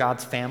love for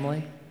God's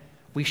family,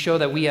 we show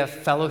that we have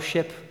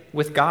fellowship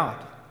with God.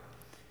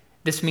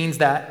 This means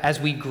that as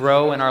we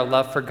grow in our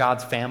love for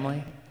God's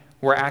family,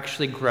 we're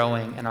actually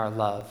growing in our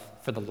love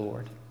for the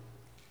Lord.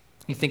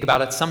 You think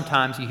about it,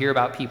 sometimes you hear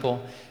about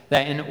people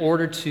that in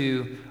order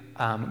to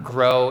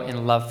grow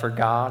in love for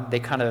God, they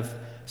kind of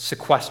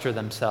sequester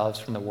themselves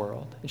from the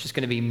world. It's just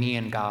going to be me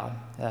and God.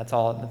 That's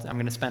all. I'm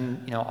going to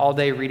spend all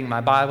day reading my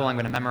Bible. I'm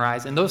going to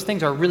memorize. And those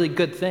things are really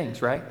good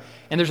things, right?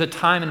 And there's a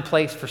time and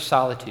place for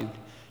solitude,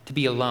 to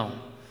be alone.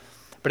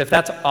 But if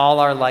that's all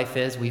our life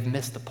is, we've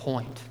missed the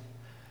point.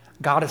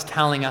 God is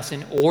telling us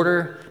in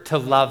order to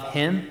love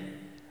him,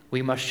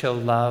 we must show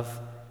love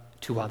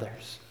to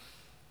others.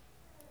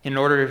 In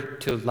order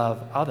to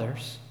love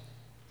others,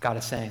 God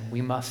is saying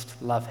we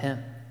must love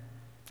him.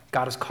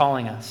 God is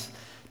calling us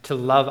to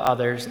love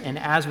others, and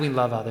as we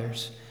love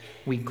others,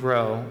 we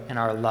grow in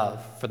our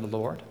love for the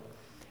Lord.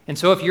 And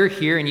so if you're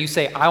here and you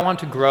say, I want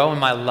to grow in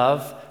my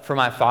love for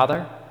my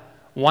Father,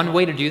 one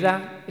way to do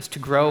that is to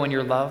grow in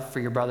your love for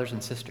your brothers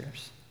and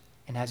sisters.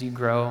 And as you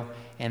grow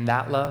in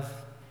that love,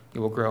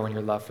 you will grow in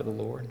your love for the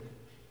Lord.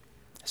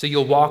 So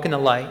you'll walk in the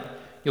light,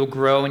 you'll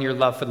grow in your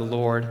love for the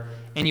Lord,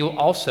 and you'll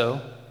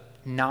also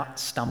not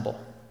stumble.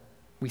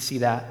 We see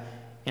that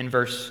in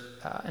verse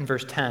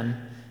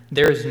 10.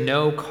 There is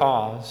no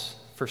cause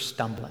for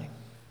stumbling.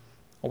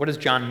 Well, what does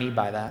John mean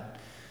by that?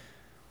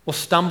 Well,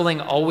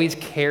 stumbling always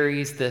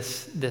carries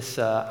this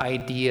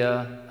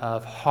idea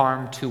of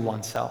harm to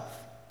oneself.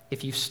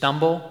 If you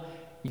stumble,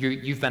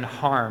 you've been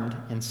harmed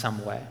in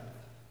some way.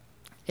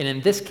 And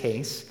in this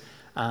case,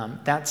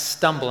 that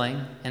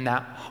stumbling and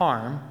that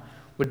harm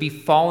would be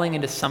falling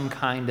into some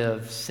kind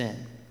of sin.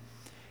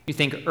 You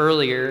think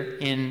earlier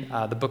in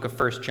the book of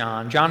 1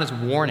 John, John is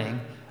warning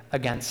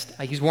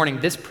he's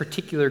warning this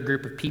particular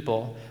group of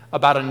people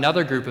about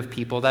another group of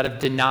people that have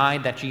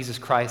denied that Jesus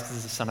Christ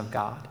is the Son of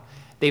God.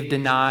 They've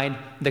denied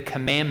the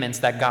commandments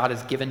that God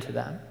has given to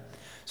them.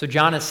 So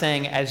John is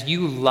saying, as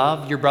you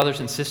love your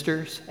brothers and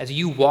sisters, as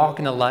you walk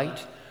in the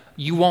light,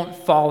 you won't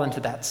fall into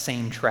that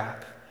same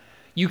trap.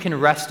 You can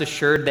rest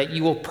assured that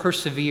you will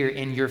persevere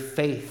in your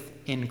faith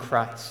in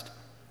Christ.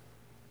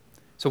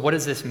 So what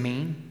does this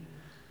mean?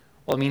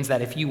 Well, it means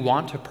that if you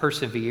want to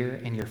persevere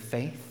in your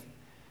faith,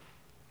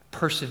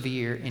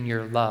 persevere in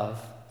your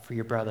love for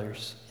your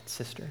brothers and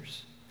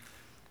sisters.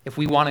 If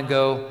we want to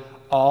go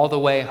all the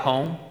way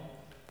home,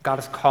 God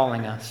is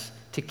calling us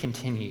to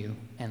continue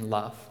in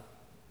love.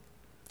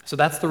 So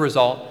that's the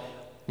result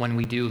when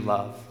we do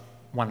love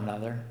one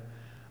another.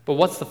 But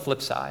what's the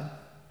flip side?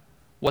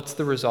 What's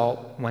the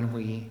result when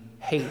we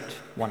hate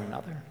one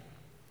another?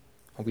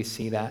 Well, we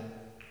see that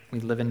we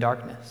live in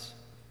darkness.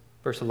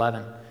 Verse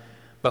 11,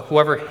 but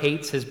whoever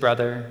hates his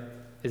brother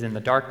is in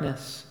the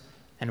darkness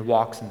and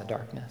walks in the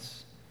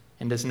darkness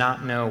and does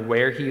not know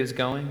where he is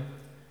going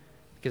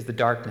because the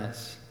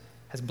darkness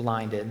has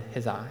blinded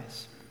his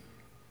eyes.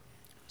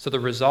 So the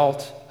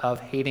result of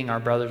hating our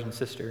brothers and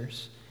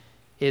sisters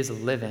is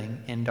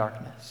living in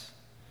darkness.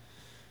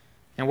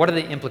 And what are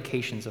the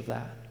implications of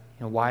that?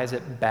 Why is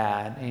it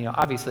bad? And,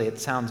 obviously it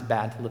sounds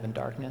bad to live in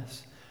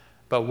darkness,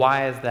 but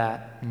why is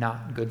that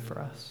not good for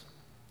us?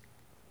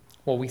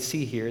 Well, we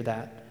see here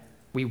that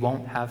we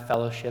won't have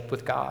fellowship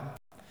with God.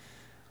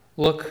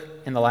 Look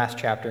in the last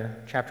chapter,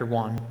 chapter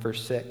 1,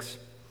 verse 6.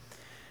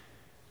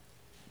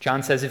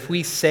 John says, if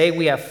we say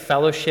we have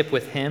fellowship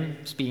with him,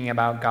 speaking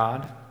about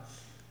God,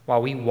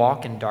 while we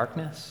walk in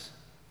darkness,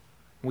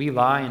 we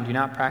lie and do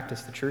not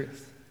practice the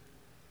truth.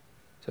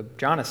 So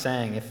John is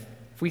saying, if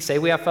we say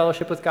we have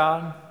fellowship with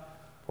God,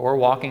 but we're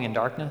walking in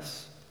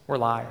darkness, we're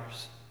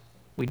liars.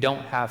 We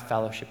don't have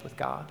fellowship with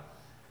God.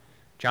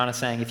 John is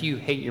saying, if you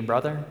hate your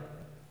brother,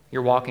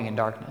 you're walking in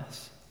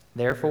darkness.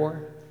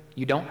 Therefore,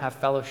 you don't have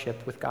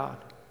fellowship with God.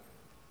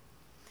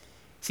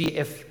 See,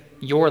 if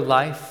your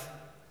life,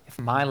 if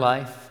my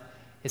life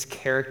is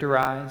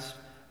characterized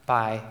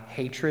by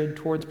hatred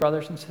towards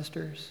brothers and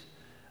sisters,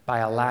 by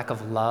a lack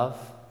of love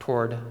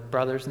toward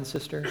brothers and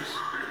sisters,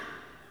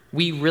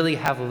 we really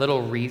have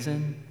little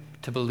reason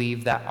to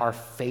believe that our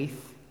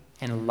faith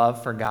and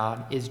love for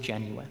God is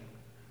genuine.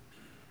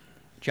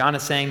 John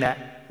is saying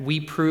that we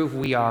prove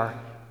we are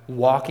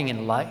walking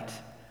in light.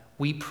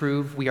 We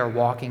prove we are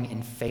walking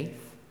in faith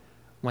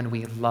when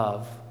we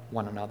love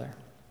one another.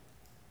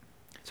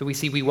 So we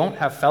see we won't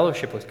have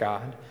fellowship with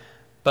God,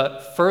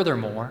 but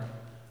furthermore,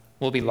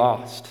 we'll be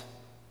lost.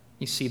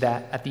 You see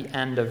that at the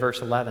end of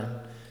verse 11.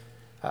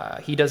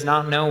 He does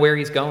not know where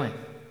he's going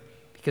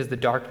because the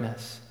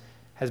darkness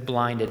has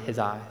blinded his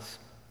eyes.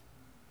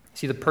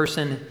 See, the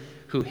person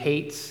who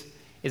hates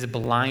is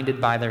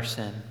blinded by their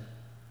sin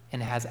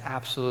and has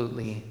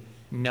absolutely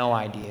no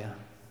idea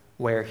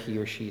where he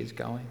or she is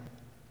going.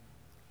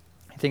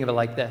 Think of it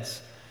like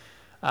this.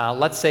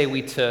 Let's say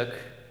we took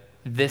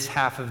this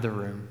half of the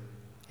room,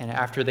 and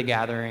after the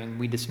gathering,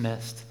 we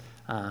dismissed,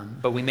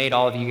 but we made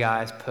all of you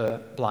guys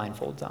put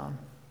blindfolds on.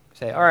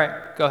 Say, all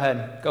right, go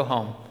ahead, go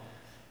home.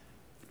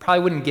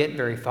 Probably wouldn't get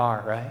very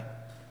far, right?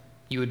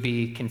 You would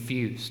be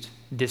confused,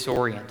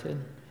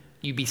 disoriented.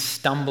 You'd be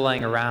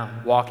stumbling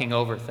around, walking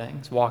over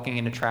things, walking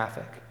into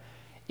traffic.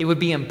 It would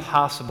be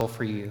impossible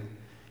for you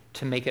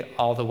to make it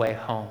all the way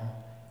home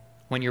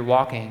when you're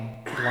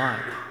walking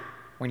blind,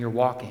 when you're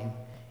walking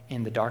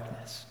in the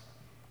darkness.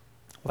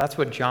 Well, that's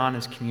what John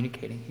is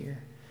communicating here.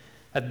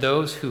 That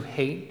those who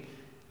hate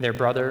their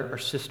brother or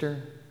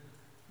sister,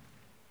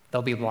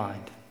 they'll be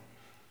blind.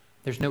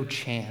 There's no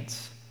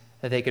chance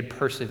that they could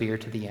persevere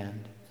to the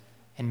end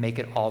and make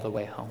it all the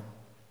way home.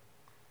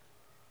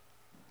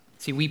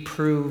 See, we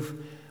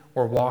prove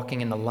we're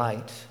walking in the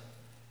light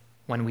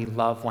when we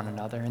love one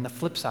another, and the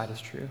flip side is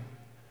true.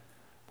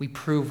 We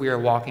prove we are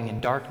walking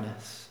in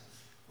darkness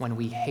when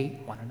we hate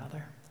one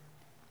another.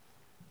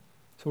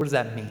 So what does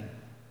that mean?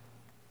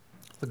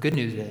 The good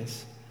news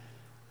is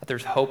that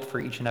there's hope for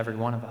each and every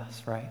one of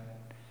us, right?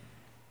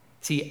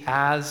 See,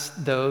 as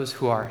those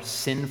who are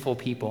sinful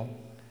people,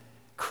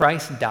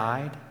 Christ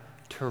died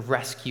to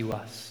rescue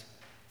us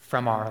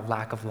from our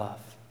lack of love.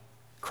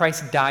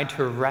 Christ died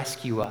to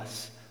rescue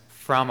us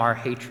from our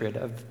hatred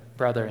of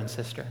brother and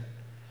sister.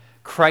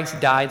 Christ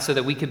died so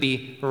that we could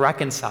be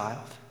reconciled.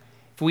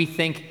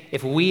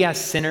 If we as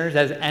sinners,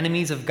 as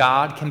enemies of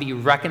God, can be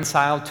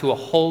reconciled to a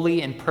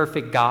holy and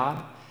perfect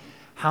God,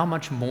 how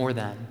much more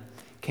then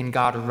can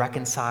God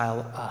reconcile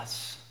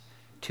us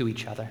to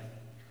each other?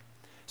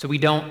 So we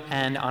don't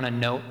end on a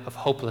note of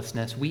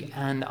hopelessness. We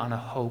end on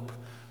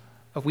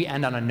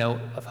a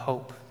note of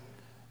hope,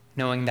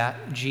 knowing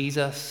that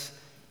Jesus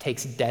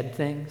takes dead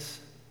things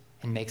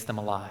and makes them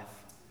alive.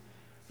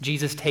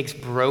 Jesus takes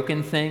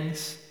broken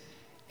things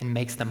and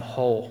makes them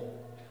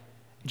whole.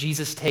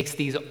 Jesus takes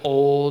these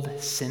old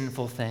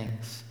sinful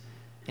things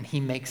and he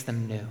makes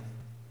them new.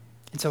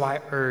 And so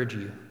I urge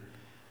you,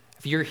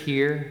 if you're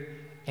here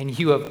and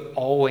you have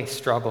always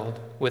struggled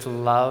with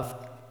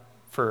love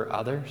for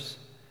others,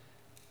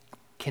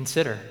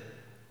 consider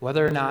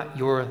whether or not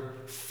your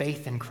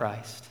faith in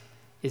Christ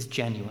is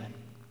genuine.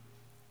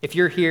 If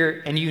you're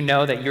here and you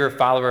know that you're a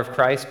follower of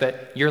Christ,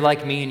 but you're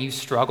like me and you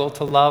struggle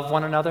to love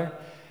one another,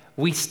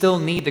 we still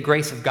need the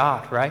grace of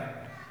God, right?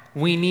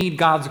 We need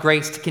God's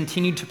grace to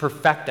continue to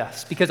perfect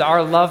us because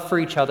our love for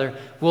each other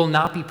will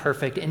not be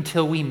perfect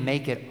until we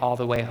make it all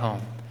the way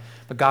home.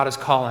 But God is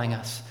calling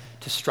us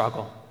to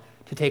struggle,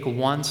 to take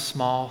one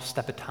small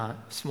step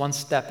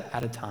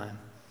at a time,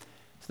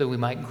 so that we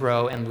might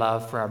grow in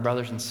love for our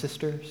brothers and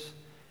sisters,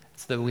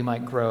 so that we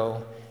might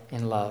grow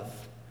in love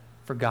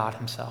for God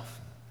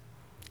himself.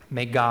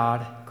 May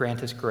God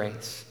grant us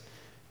grace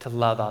to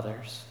love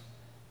others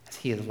as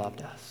he has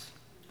loved us.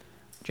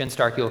 Jen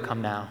Starkey will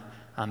come now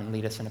and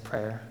lead us in a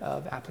prayer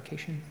of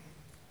application.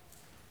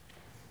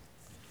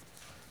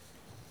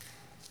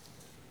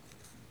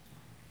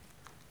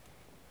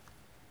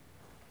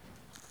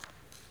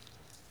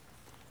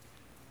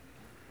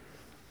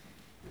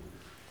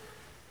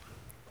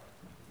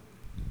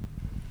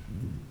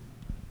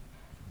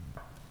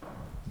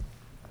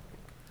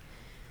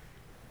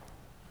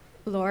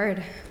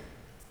 Lord,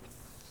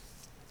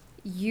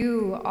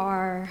 you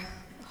are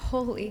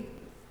holy,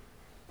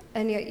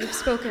 and yet you've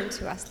spoken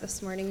to us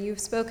this morning. You've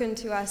spoken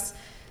to us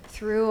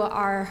through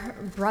our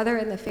brother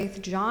in the faith,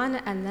 John,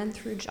 and then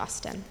through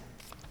Justin.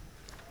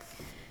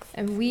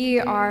 And we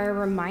are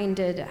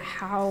reminded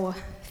how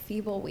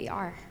feeble we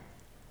are.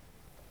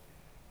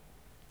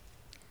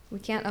 We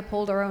can't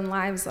uphold our own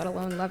lives, let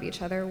alone love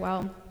each other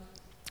well.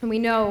 And we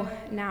know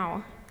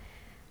now,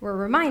 we're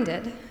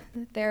reminded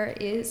that there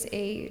is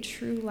a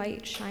true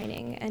light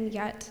shining, and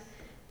yet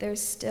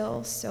there's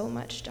still so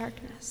much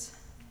darkness.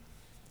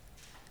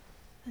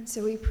 And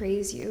so we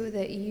praise you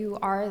that you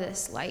are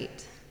this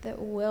light that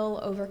will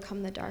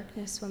overcome the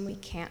darkness when we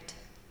can't,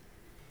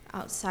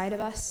 outside of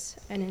us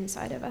and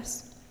inside of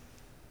us.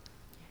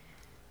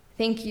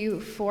 Thank you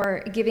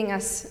for giving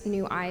us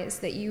new eyes,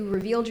 that you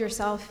revealed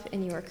yourself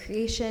in your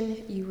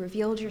creation, you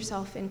revealed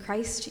yourself in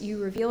Christ,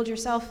 you revealed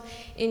yourself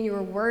in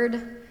your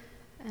word,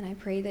 and I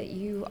pray that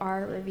you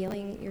are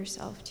revealing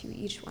yourself to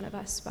each one of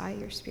us by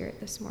your Spirit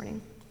this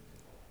morning.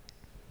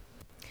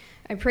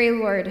 I pray,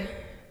 Lord,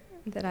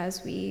 that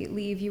as we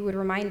leave, you would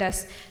remind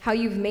us how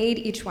you've made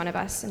each one of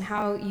us and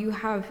how you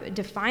have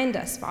defined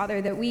us,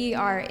 Father, that we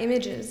are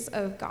images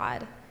of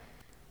God,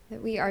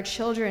 that we are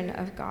children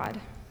of God.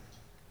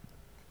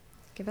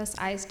 Give us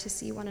eyes to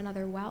see one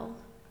another well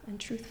and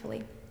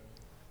truthfully.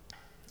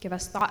 Give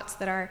us thoughts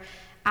that are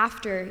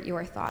after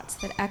your thoughts,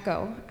 that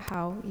echo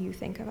how you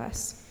think of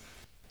us.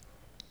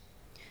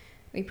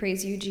 We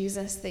praise you,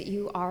 Jesus, that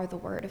you are the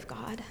Word of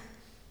God,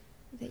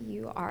 that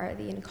you are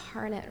the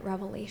incarnate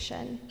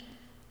revelation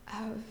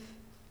of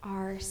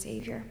our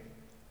Savior.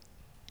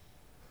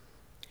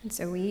 And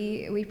so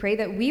we pray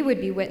that we would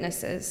be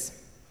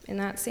witnesses in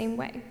that same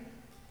way,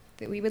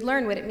 that we would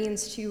learn what it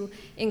means to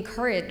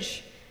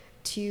encourage,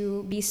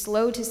 to be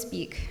slow to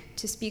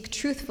speak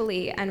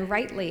truthfully and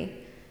rightly,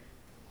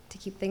 to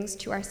keep things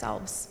to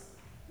ourselves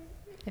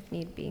if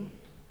need be.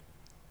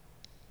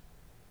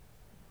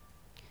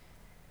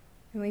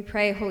 And we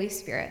pray, Holy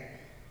Spirit,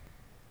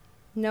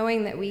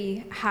 knowing that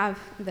we have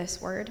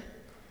this word,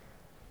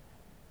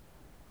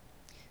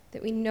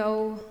 that we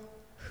know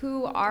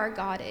who our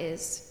God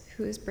is,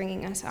 who is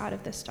bringing us out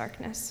of this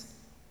darkness,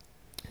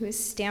 who is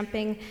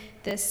stamping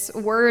this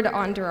word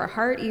onto our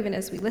heart even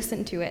as we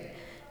listen to it,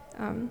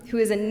 who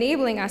is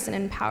enabling us and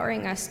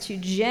empowering us to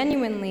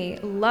genuinely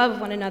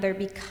love one another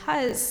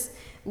because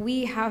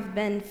we have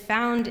been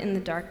found in the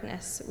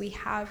darkness. We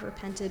have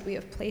repented. We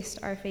have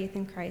placed our faith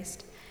in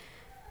Christ.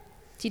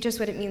 Teach us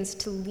what it means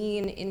to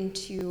lean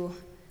into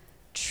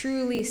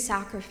truly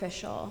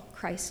sacrificial,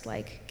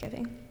 Christ-like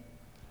giving.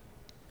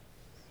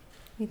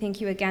 We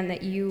thank you again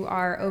that you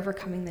are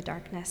overcoming the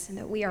darkness and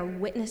that we are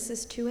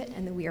witnesses to it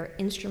and that we are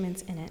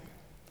instruments in it.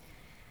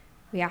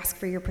 We ask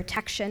for your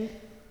protection.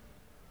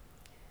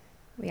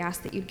 We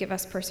ask that you'd give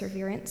us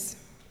perseverance.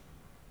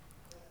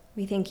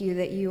 We thank you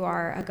that you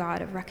are a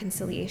God of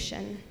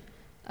reconciliation,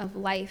 of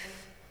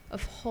life,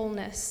 of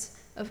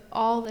wholeness, of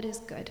all that is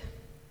good.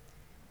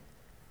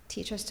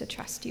 Teach us to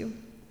trust you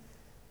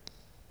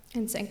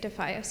and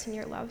sanctify us in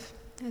your love,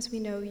 as we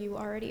know you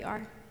already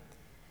are.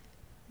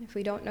 If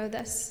we don't know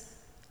this,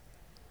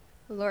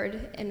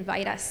 Lord,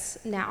 invite us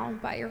now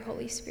by your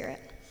Holy Spirit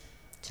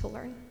to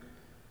learn.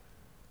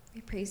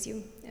 We praise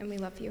you and we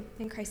love you.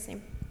 In Christ's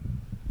name,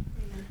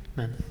 amen.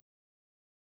 Amen.